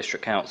Uttlesford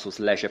District Council's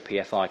leisure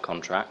PFI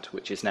contract,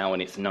 which is now in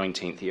its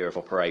 19th year of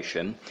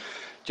operation.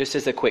 Just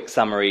as a quick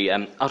summary,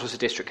 Uttlesford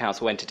District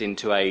Council entered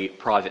into a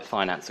private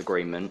finance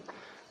agreement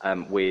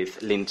with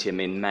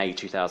Lintium in May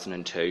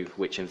 2002,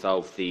 which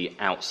involved the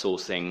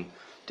outsourcing,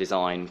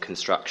 design,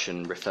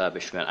 construction,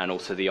 refurbishment, and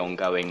also the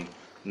ongoing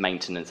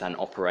maintenance and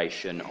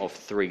operation of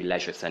 3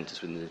 leisure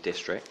centres within the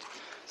district.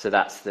 So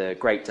that's the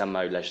Great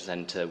Dunmow Leisure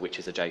Centre, which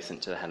is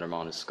adjacent to the Helen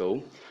Romana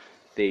School,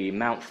 the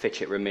Mount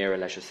Fitchett Ramira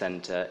Leisure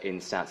Centre in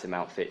Stansted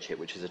Mount Fitchett,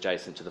 which is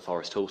adjacent to the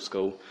Forest Hall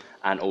School,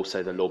 and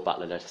also the Lord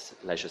Butler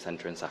Leisure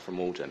Centre in Saffron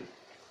Walden.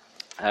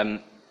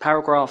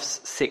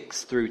 Paragraphs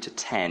 6 through to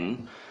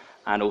 10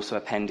 and also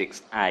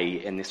Appendix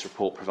A in this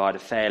report provide a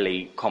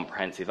fairly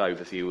comprehensive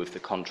overview of the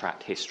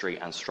contract history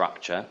and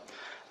structure,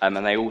 and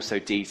they also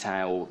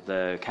detail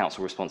the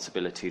council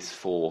responsibilities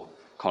for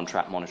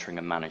contract monitoring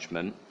and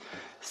management.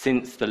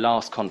 Since the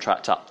last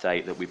contract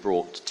update that we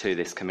brought to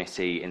this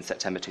committee in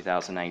September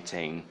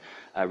 2018,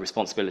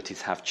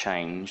 responsibilities have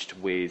changed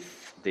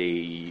with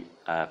the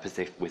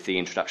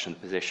introduction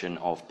of the position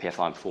of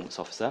PFI and Performance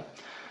Officer.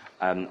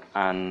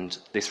 And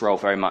this role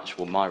very much,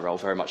 well, my role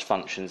very much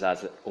functions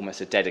as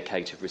almost a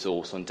dedicated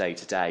resource on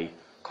day-to-day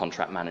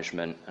contract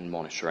management and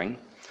monitoring.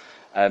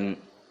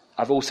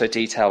 I've also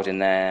detailed in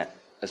there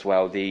as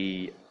well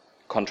the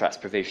contract's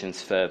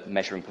provisions for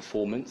measuring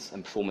performance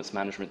and performance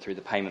management through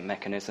the payment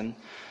mechanism.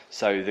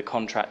 So the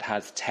contract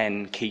has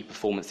 10 key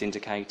performance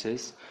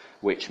indicators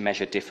which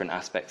measure different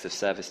aspects of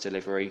service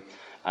delivery,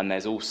 and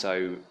there's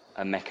also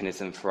a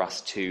mechanism for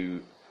us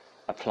to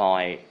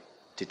apply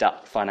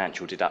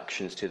financial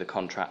deductions to the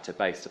contractor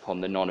based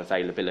upon the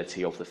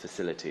non-availability of the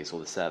facilities or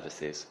the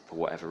services for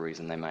whatever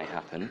reason they may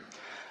happen.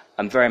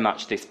 And very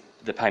much the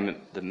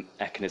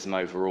mechanism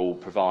overall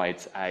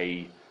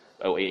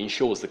it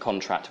ensures the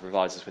contractor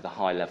provides us with a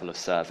high level of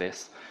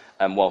service,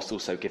 whilst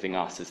also giving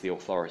us as the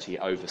authority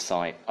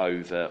oversight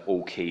over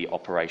all key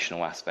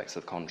operational aspects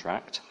of the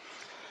contract.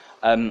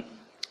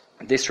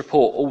 This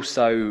report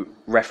also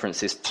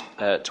references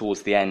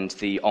towards the end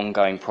the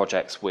ongoing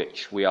projects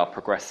which we are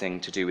progressing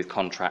to do with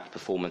contract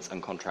performance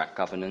and contract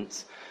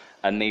governance,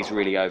 and these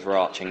really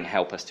overarching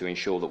help us to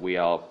ensure that we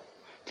are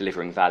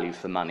delivering value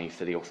for money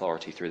for the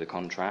authority through the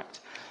contract.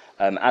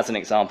 As an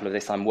example of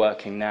this, I'm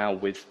working now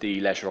with the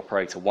leisure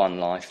operator One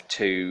Life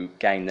to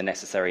gain the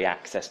necessary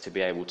access to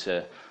be able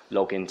to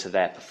log into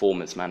their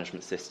performance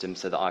management system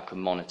so that I can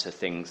monitor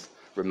things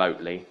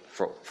remotely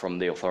from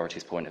the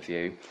authority's point of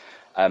view.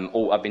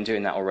 I've been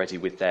doing that already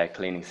with their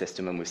cleaning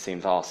system, and we've seen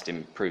vast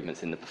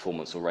improvements in the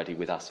performance already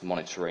with us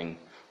monitoring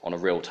on a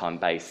real-time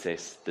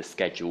basis the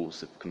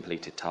schedules of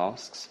completed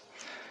tasks.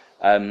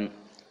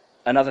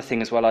 Another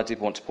thing as well I did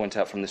want to point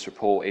out from this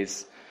report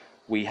is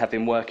we have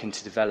been working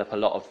to develop a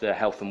lot of the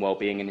health and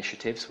wellbeing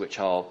initiatives which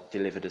are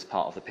delivered as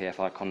part of the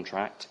PFI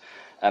contract.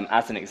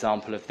 As an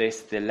example of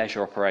this, the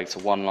leisure operator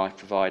One Life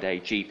provide a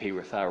GP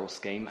referral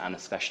scheme and a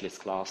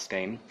specialist class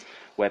scheme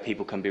where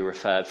people can be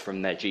referred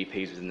from their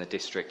GPs within the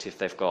district if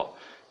they've got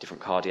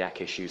different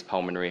cardiac issues,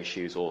 pulmonary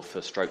issues, or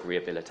for stroke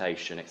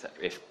rehabilitation,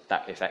 etc.,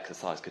 if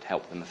exercise could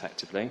help them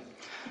effectively.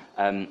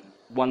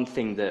 One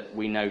thing that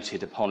we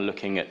noted upon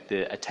looking at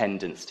the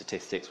attendance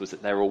statistics was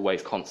that they're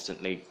always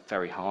constantly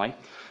very high.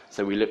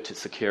 So we looked at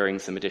securing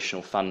some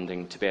additional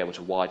funding to be able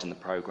to widen the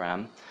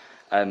programme.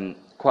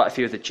 Quite a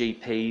few of the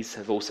GPs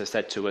have also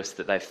said to us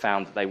that they've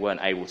found that they weren't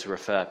able to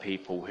refer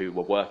people who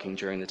were working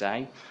during the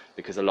day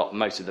because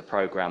most of the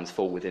programmes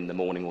fall within the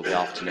morning or the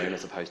afternoon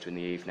as opposed to in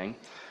the evening.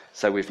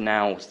 So we've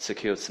now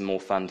secured some more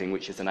funding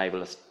which is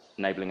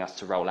enabling us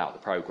to roll out the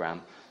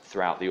programme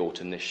throughout the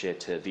autumn this year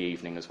to the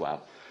evening as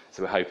well.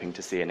 So we're hoping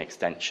to see an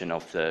extension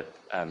of the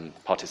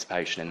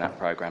participation in that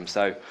programme.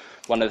 So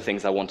one of the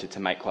things I wanted to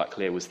make quite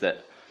clear was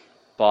that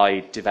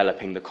by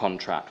developing the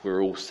contract,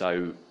 we're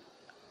also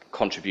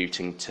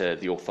contributing to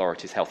the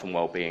authority's health and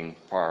wellbeing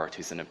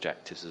priorities and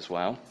objectives as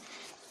well.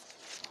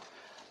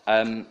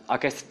 I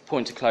guess the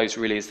point to close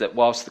really is that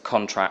whilst the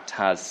contract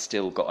has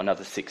still got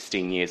another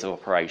 16 years of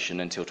operation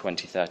until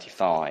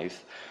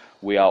 2035,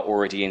 we are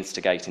already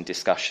instigating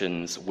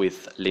discussions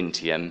with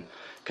Lintium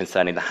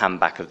concerning the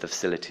handback of the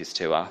facilities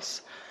to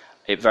us.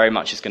 It very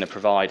much is going to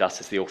provide us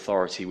as the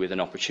authority with an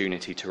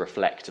opportunity to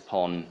reflect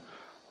upon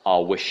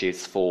our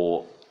wishes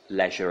for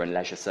leisure and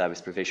leisure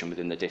service provision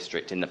within the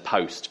district in the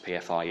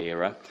post-PFI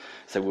era.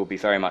 So we'll be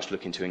very much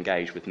looking to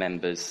engage with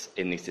members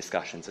in these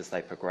discussions as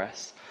they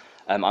progress.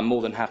 I'm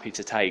more than happy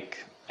to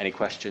take any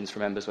questions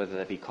from members, whether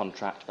they be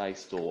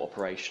contract-based or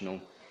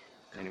operational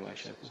in any way,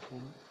 shape or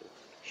form.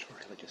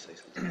 Can I just say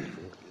something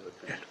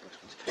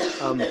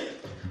before you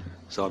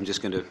So I'm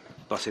just going to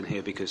butt in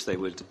here because they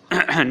would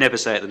never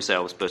say it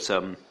themselves, but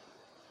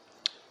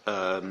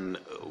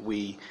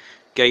we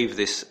gave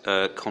this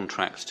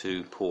contract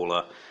to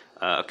Paula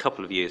a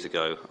couple of years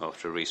ago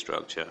after a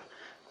restructure,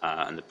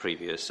 and the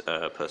previous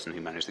person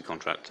who managed the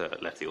contract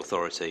left the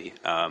authority,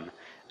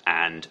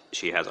 and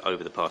she has,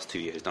 over the past 2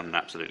 years, done an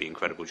absolutely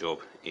incredible job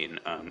in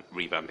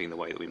revamping the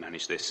way that we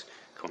manage this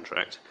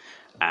contract.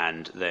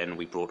 And then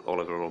we brought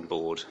Oliver on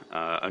board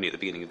only at the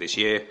beginning of this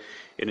year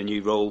in a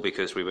new role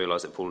because we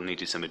realised that Paula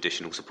needed some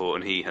additional support,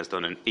 and he has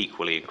done an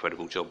equally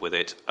incredible job with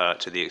it,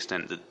 to the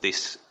extent that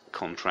this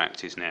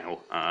contract is now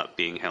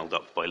being held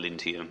up by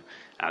Lintium,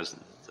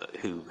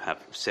 who have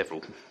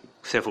several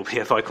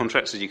PFI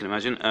contracts, as you can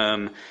imagine,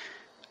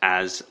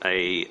 as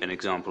an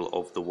example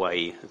of the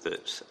way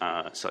that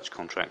such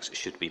contracts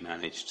should be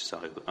managed.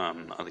 So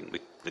I think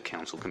the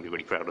council can be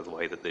really proud of the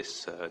way that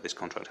this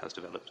contract has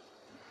developed.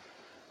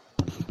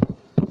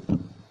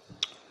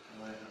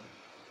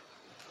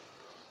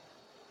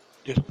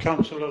 Yes,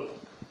 Councillor.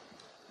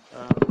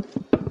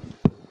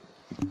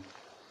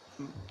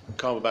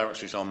 Carver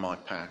Barracks is on my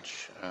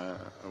patch,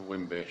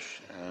 Wimbish,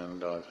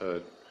 and I've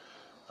heard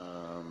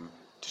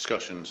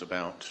discussions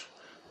about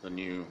the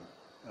new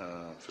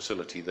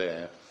facility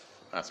there,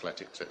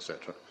 athletics,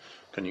 etc.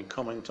 Can you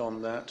comment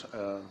on that?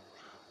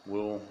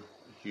 Will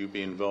you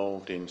be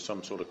involved in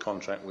some sort of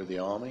contract with the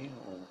Army?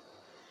 Or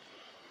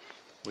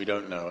we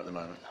don't know at the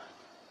moment.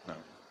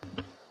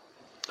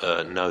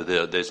 No. No,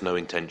 there's no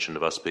intention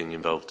of us being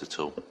involved at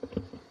all.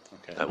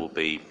 Okay. That will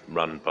be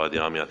run by the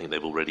Army. I think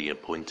they've already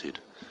appointed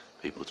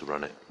people to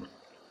run it.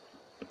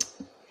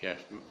 Yes.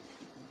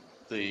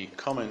 The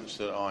comments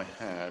that I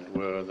had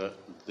were that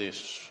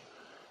this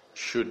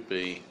should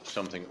be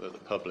something that the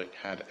public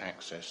had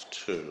access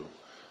to,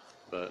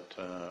 but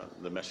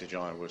the message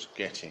I was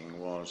getting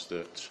was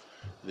that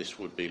this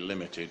would be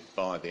limited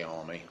by the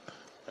Army,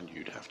 and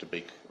you'd have to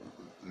be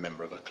a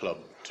member of a club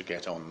to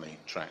get on the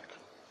track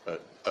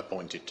at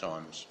appointed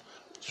times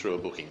through a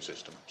booking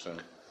system. So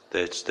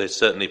There's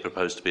certainly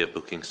proposed to be a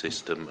booking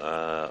system.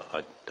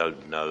 I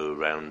don't know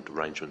around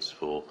arrangements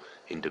for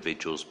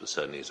individuals, but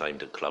certainly it's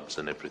aimed at clubs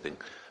and everything.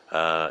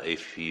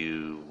 If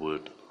you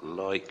would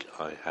like,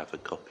 I have a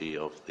copy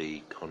of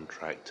the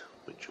contract,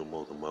 which you're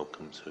more than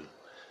welcome to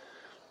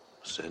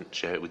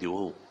share it with you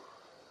all.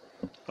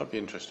 I'd be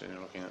interested in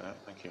looking at that.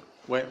 Thank you.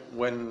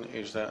 When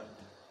is that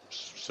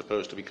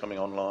supposed to be coming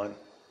online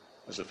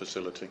as a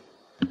facility?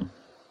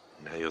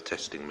 Now you're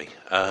testing me.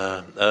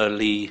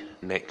 Early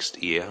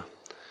next year,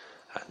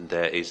 and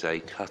there is a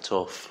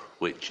cut-off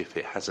which, if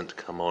it hasn't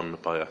come on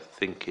by, I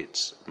think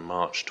it's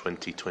March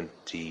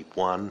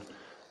 2021,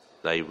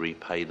 they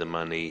repay the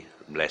money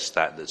less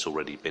that's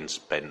already been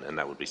spent, and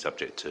that would be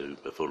subject to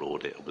a full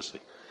audit, obviously.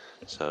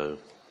 So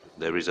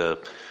there is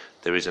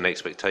an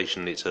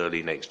expectation it's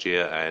early next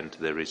year, and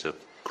there is a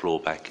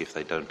clawback if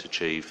they don't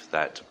achieve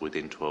that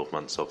within 12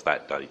 months of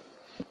that date.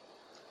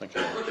 Thank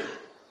you.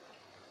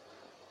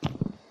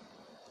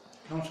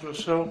 Councillor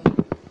Searle.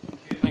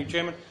 Thank you,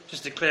 Chairman.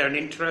 Just declare an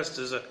interest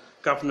as a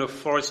Governor of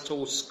Forest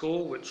Hall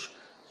School, which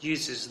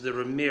uses the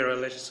Ramira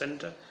Leisure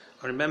Centre.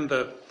 I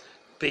remember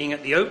being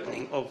at the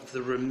opening of the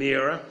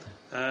Ramira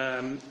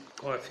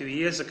quite a few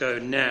years ago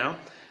now.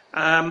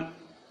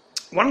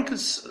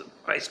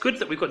 It's good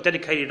that we've got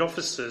dedicated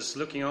officers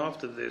looking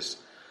after this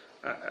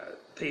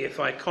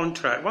PFI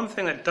contract. One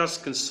thing that does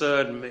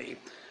concern me,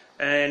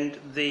 and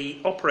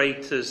the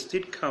operators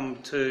did come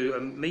to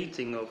a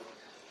meeting of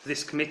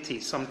this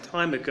committee some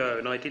time ago,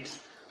 and I did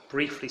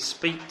briefly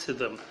speak to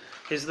them,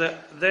 is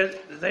that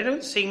they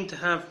don't seem to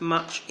have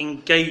much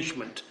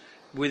engagement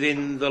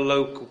within the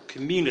local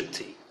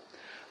community.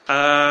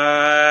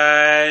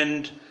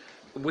 And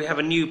we have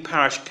a new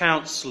parish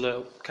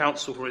council,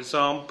 for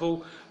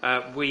example.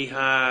 We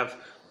have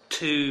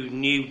 2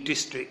 new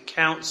district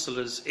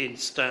councillors in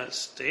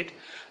Stansted.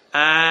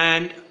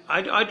 And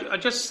I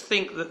just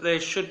think that there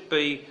should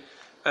be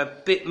a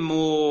bit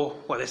more.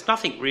 Well, there's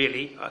nothing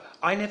really.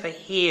 I never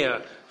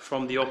hear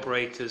from the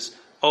operators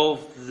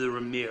of the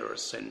Ramira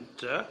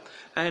Centre,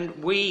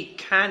 and we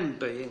can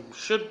be and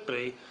should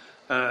be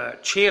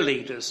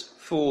cheerleaders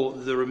for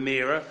the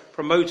Ramira,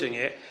 promoting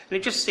it, and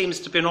it just seems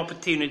to be an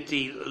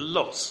opportunity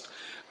lost.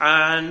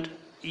 And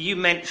you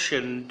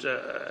mentioned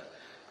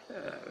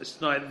it's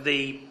like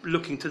the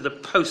looking to the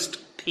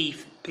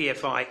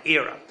post-PFI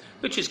era,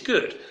 which is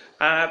good,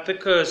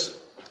 because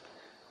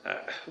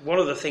one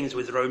of the things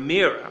with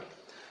Ramira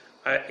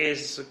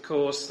is, of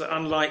course, that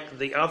unlike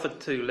the other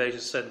 2 leisure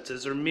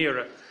centres,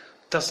 Ramira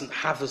doesn't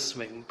have a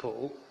swimming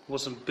pool,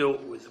 wasn't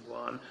built with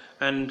one.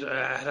 And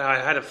I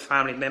had a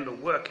family member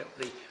work at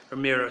the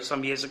Ramiro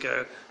some years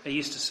ago. They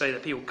used to say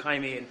that people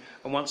came in,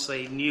 and once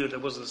they knew there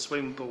wasn't a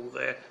swimming pool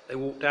there, they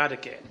walked out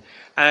again.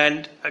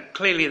 And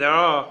clearly there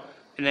are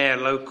in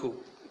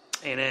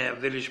our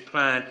village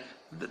plan,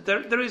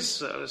 there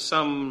is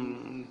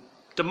some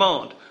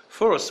demand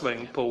for a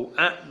swimming pool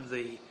at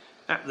the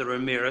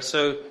Ramiro.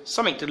 So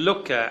something to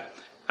look at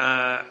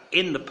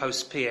in the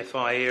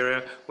post-PFI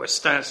era, where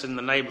stats in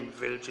the neighbouring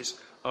villages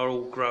are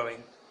all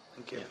growing.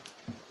 Thank you.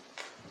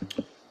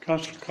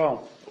 Councillor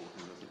Carl.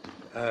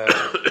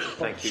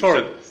 Thank you.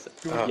 Sorry.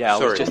 Yeah,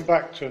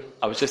 Sorry.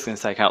 I was just going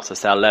to say, Councillor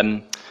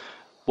Sell,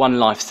 One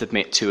Life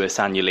submit to us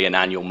annually an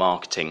annual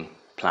marketing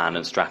plan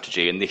and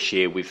strategy, and this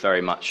year we've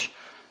very much,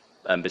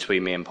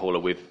 between me and Paula,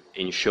 we've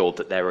ensured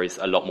that there is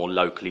a lot more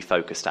locally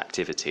focused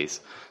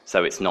activities.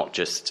 So it's not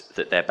just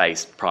that they're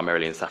based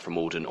primarily in Saffron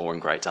Walden or in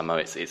Great Dunmow,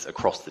 it's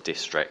across the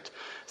district.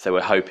 So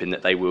we're hoping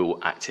that they will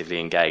actively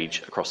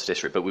engage across the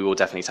district, but we will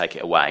definitely take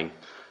it away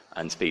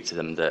and speak to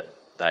them that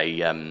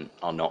they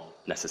are not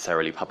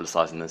necessarily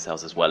publicising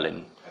themselves as well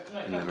in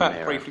the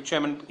Back briefly,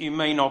 Chairman, you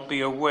may not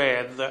be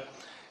aware that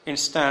in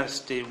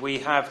Stansted we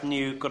have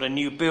got a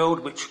new build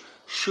which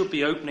should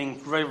be opening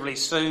very, very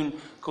soon,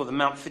 called the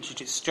Mount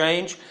Fitchett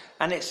Exchange,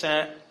 and it's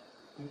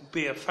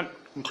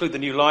include the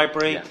new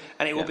library,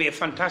 and it will be a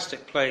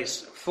fantastic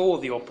place for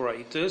the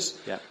operators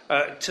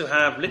to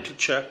have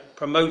literature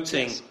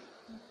promoting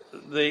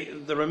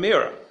the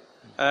Ramiro.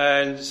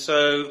 And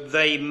so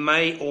they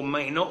may or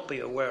may not be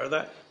aware of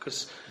that,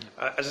 because,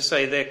 as I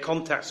say, their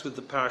contacts with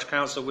the parish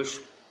council, which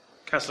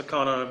Councillor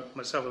Khan and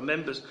myself are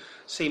members,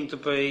 seem to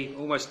be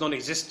almost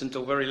non-existent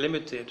or very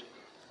limited.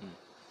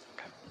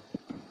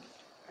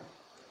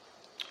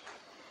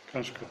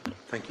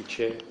 Thank you,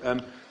 Chair.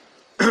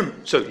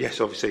 So,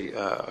 yes, obviously,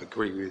 I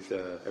agree with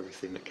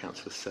everything that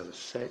Councillor Sell has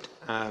said.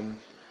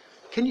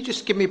 Can you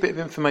just give me a bit of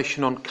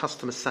information on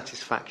customer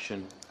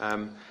satisfaction? I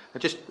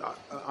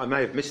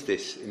may have missed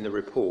this in the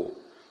report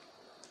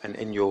and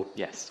in your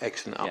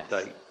excellent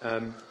update.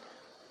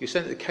 You're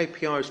saying that the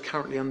KPI is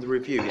currently under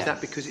review. Is that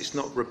because it's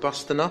not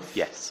robust enough?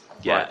 Yes.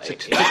 Right, so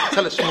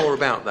tell us more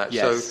about that.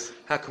 Yes. So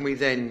how can we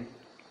then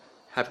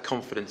have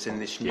confidence in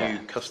this new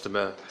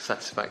customer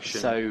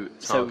satisfaction target?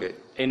 So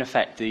in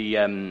effect, the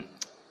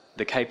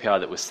KPI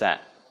that was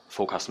set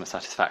for customer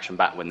satisfaction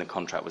back when the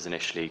contract was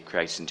initially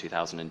created in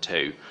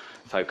 2002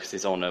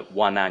 focuses on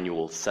one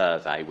annual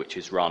survey which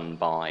is run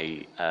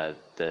by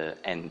the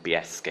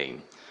NBS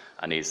scheme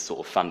and is sort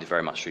of funded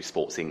very much through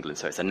Sports England.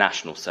 So it's a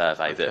national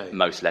survey that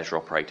most leisure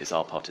operators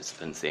are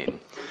participants in.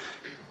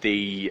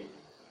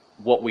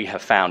 What we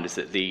have found is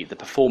that the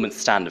performance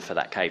standard for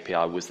that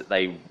KPI was that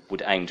they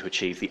would aim to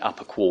achieve the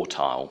upper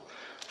quartile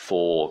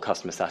for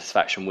customer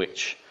satisfaction,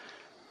 which,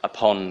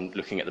 upon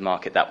looking at the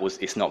market,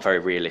 it's not very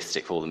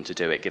realistic for them to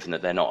do it, given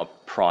that they're not a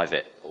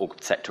private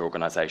sector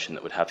organisation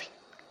that would have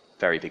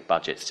very big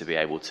budgets to be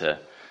able to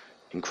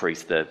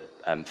increase the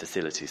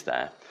facilities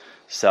there.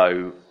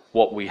 So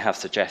what we have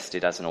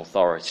suggested as an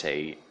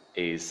authority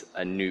is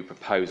a new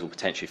proposal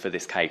potentially for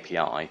this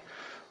KPI,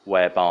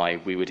 whereby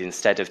we would,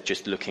 instead of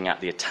just looking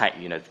at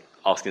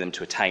asking them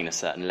to attain a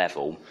certain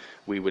level,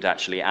 we would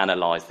actually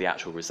analyse the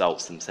actual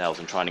results themselves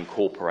and try and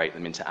incorporate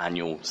them into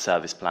annual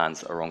service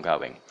plans that are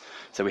ongoing.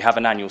 So we have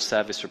an annual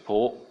service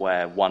report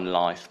where One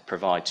Life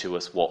provide to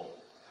us what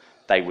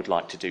they would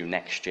like to do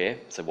next year,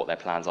 so what their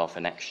plans are for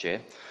next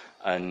year.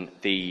 And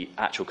the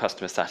actual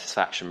customer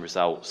satisfaction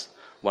results,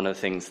 one of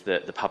the things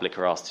that the public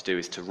are asked to do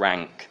is to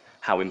rank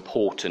how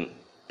important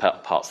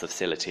parts of the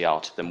facility are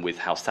to them with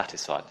how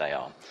satisfied they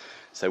are.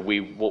 So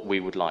what we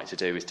would like to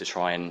do is to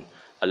try and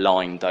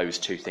align those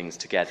two things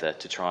together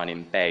to try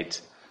and embed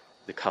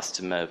the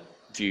customer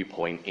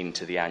viewpoint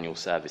into the annual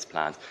service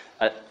plans.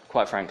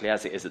 Quite frankly,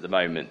 as it is at the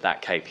moment,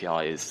 that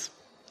KPI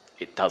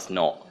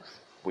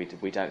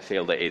we don't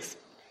feel that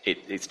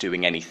it's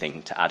doing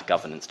anything to add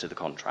governance to the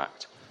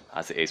contract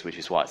as it is, which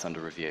is why it's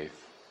under review.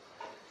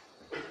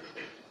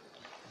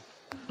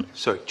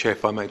 Sorry, Chair,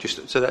 if I may,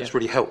 so that's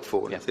really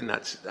helpful, and I think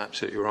that's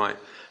absolutely right.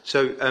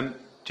 So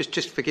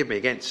just forgive me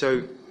again.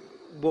 So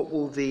what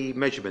will the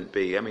measurement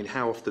be? I mean,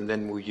 how often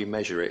then will you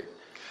measure it?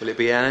 Will it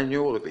be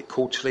annual? Will it be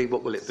quarterly?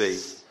 What will it be?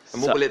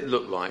 And what will it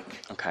look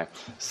like? Okay.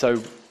 So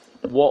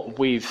what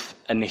we've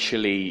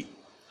initially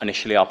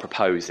are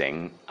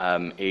proposing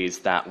is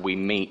that we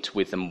meet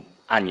with them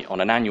on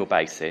an annual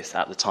basis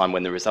at the time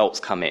when the results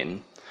come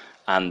in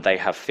and they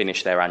have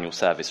finished their annual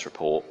service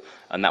report,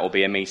 and that will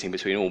be a meeting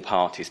between all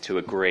parties to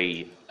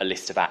agree a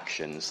list of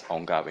actions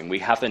ongoing. We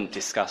haven't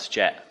discussed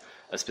yet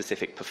a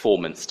specific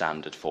performance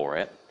standard for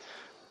it,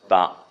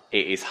 but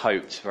it is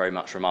hoped very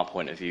much from our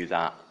point of view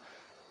that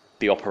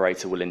the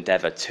operator will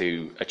endeavour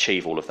to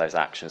achieve all of those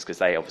actions, because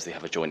they obviously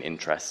have a joint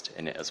interest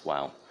in it as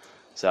well.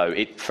 So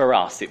for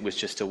us, it was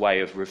just a way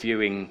of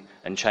reviewing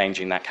and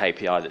changing that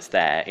KPI that's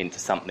there into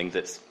something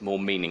that's more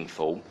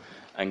meaningful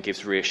and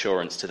gives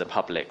reassurance to the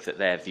public that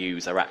their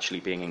views are actually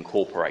being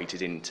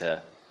incorporated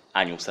into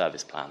annual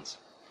service plans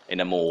in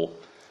a more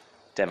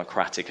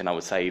democratic and, I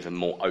would say, even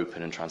more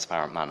open and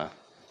transparent manner.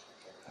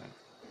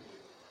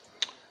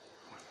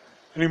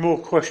 Any more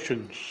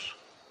questions?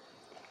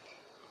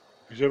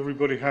 Is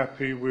everybody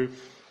happy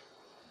with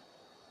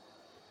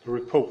the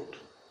report?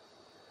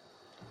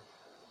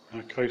 In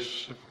that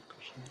case,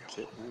 That's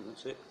it. No,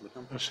 that's it. We're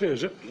done. that's it,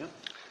 is it? Yeah.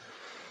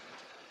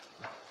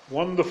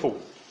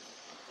 Wonderful.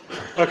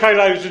 Okay,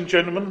 ladies and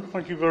gentlemen,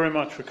 thank you very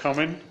much for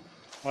coming.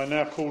 I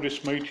now call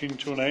this meeting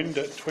to an end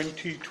at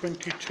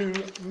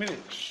 20:22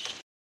 minutes.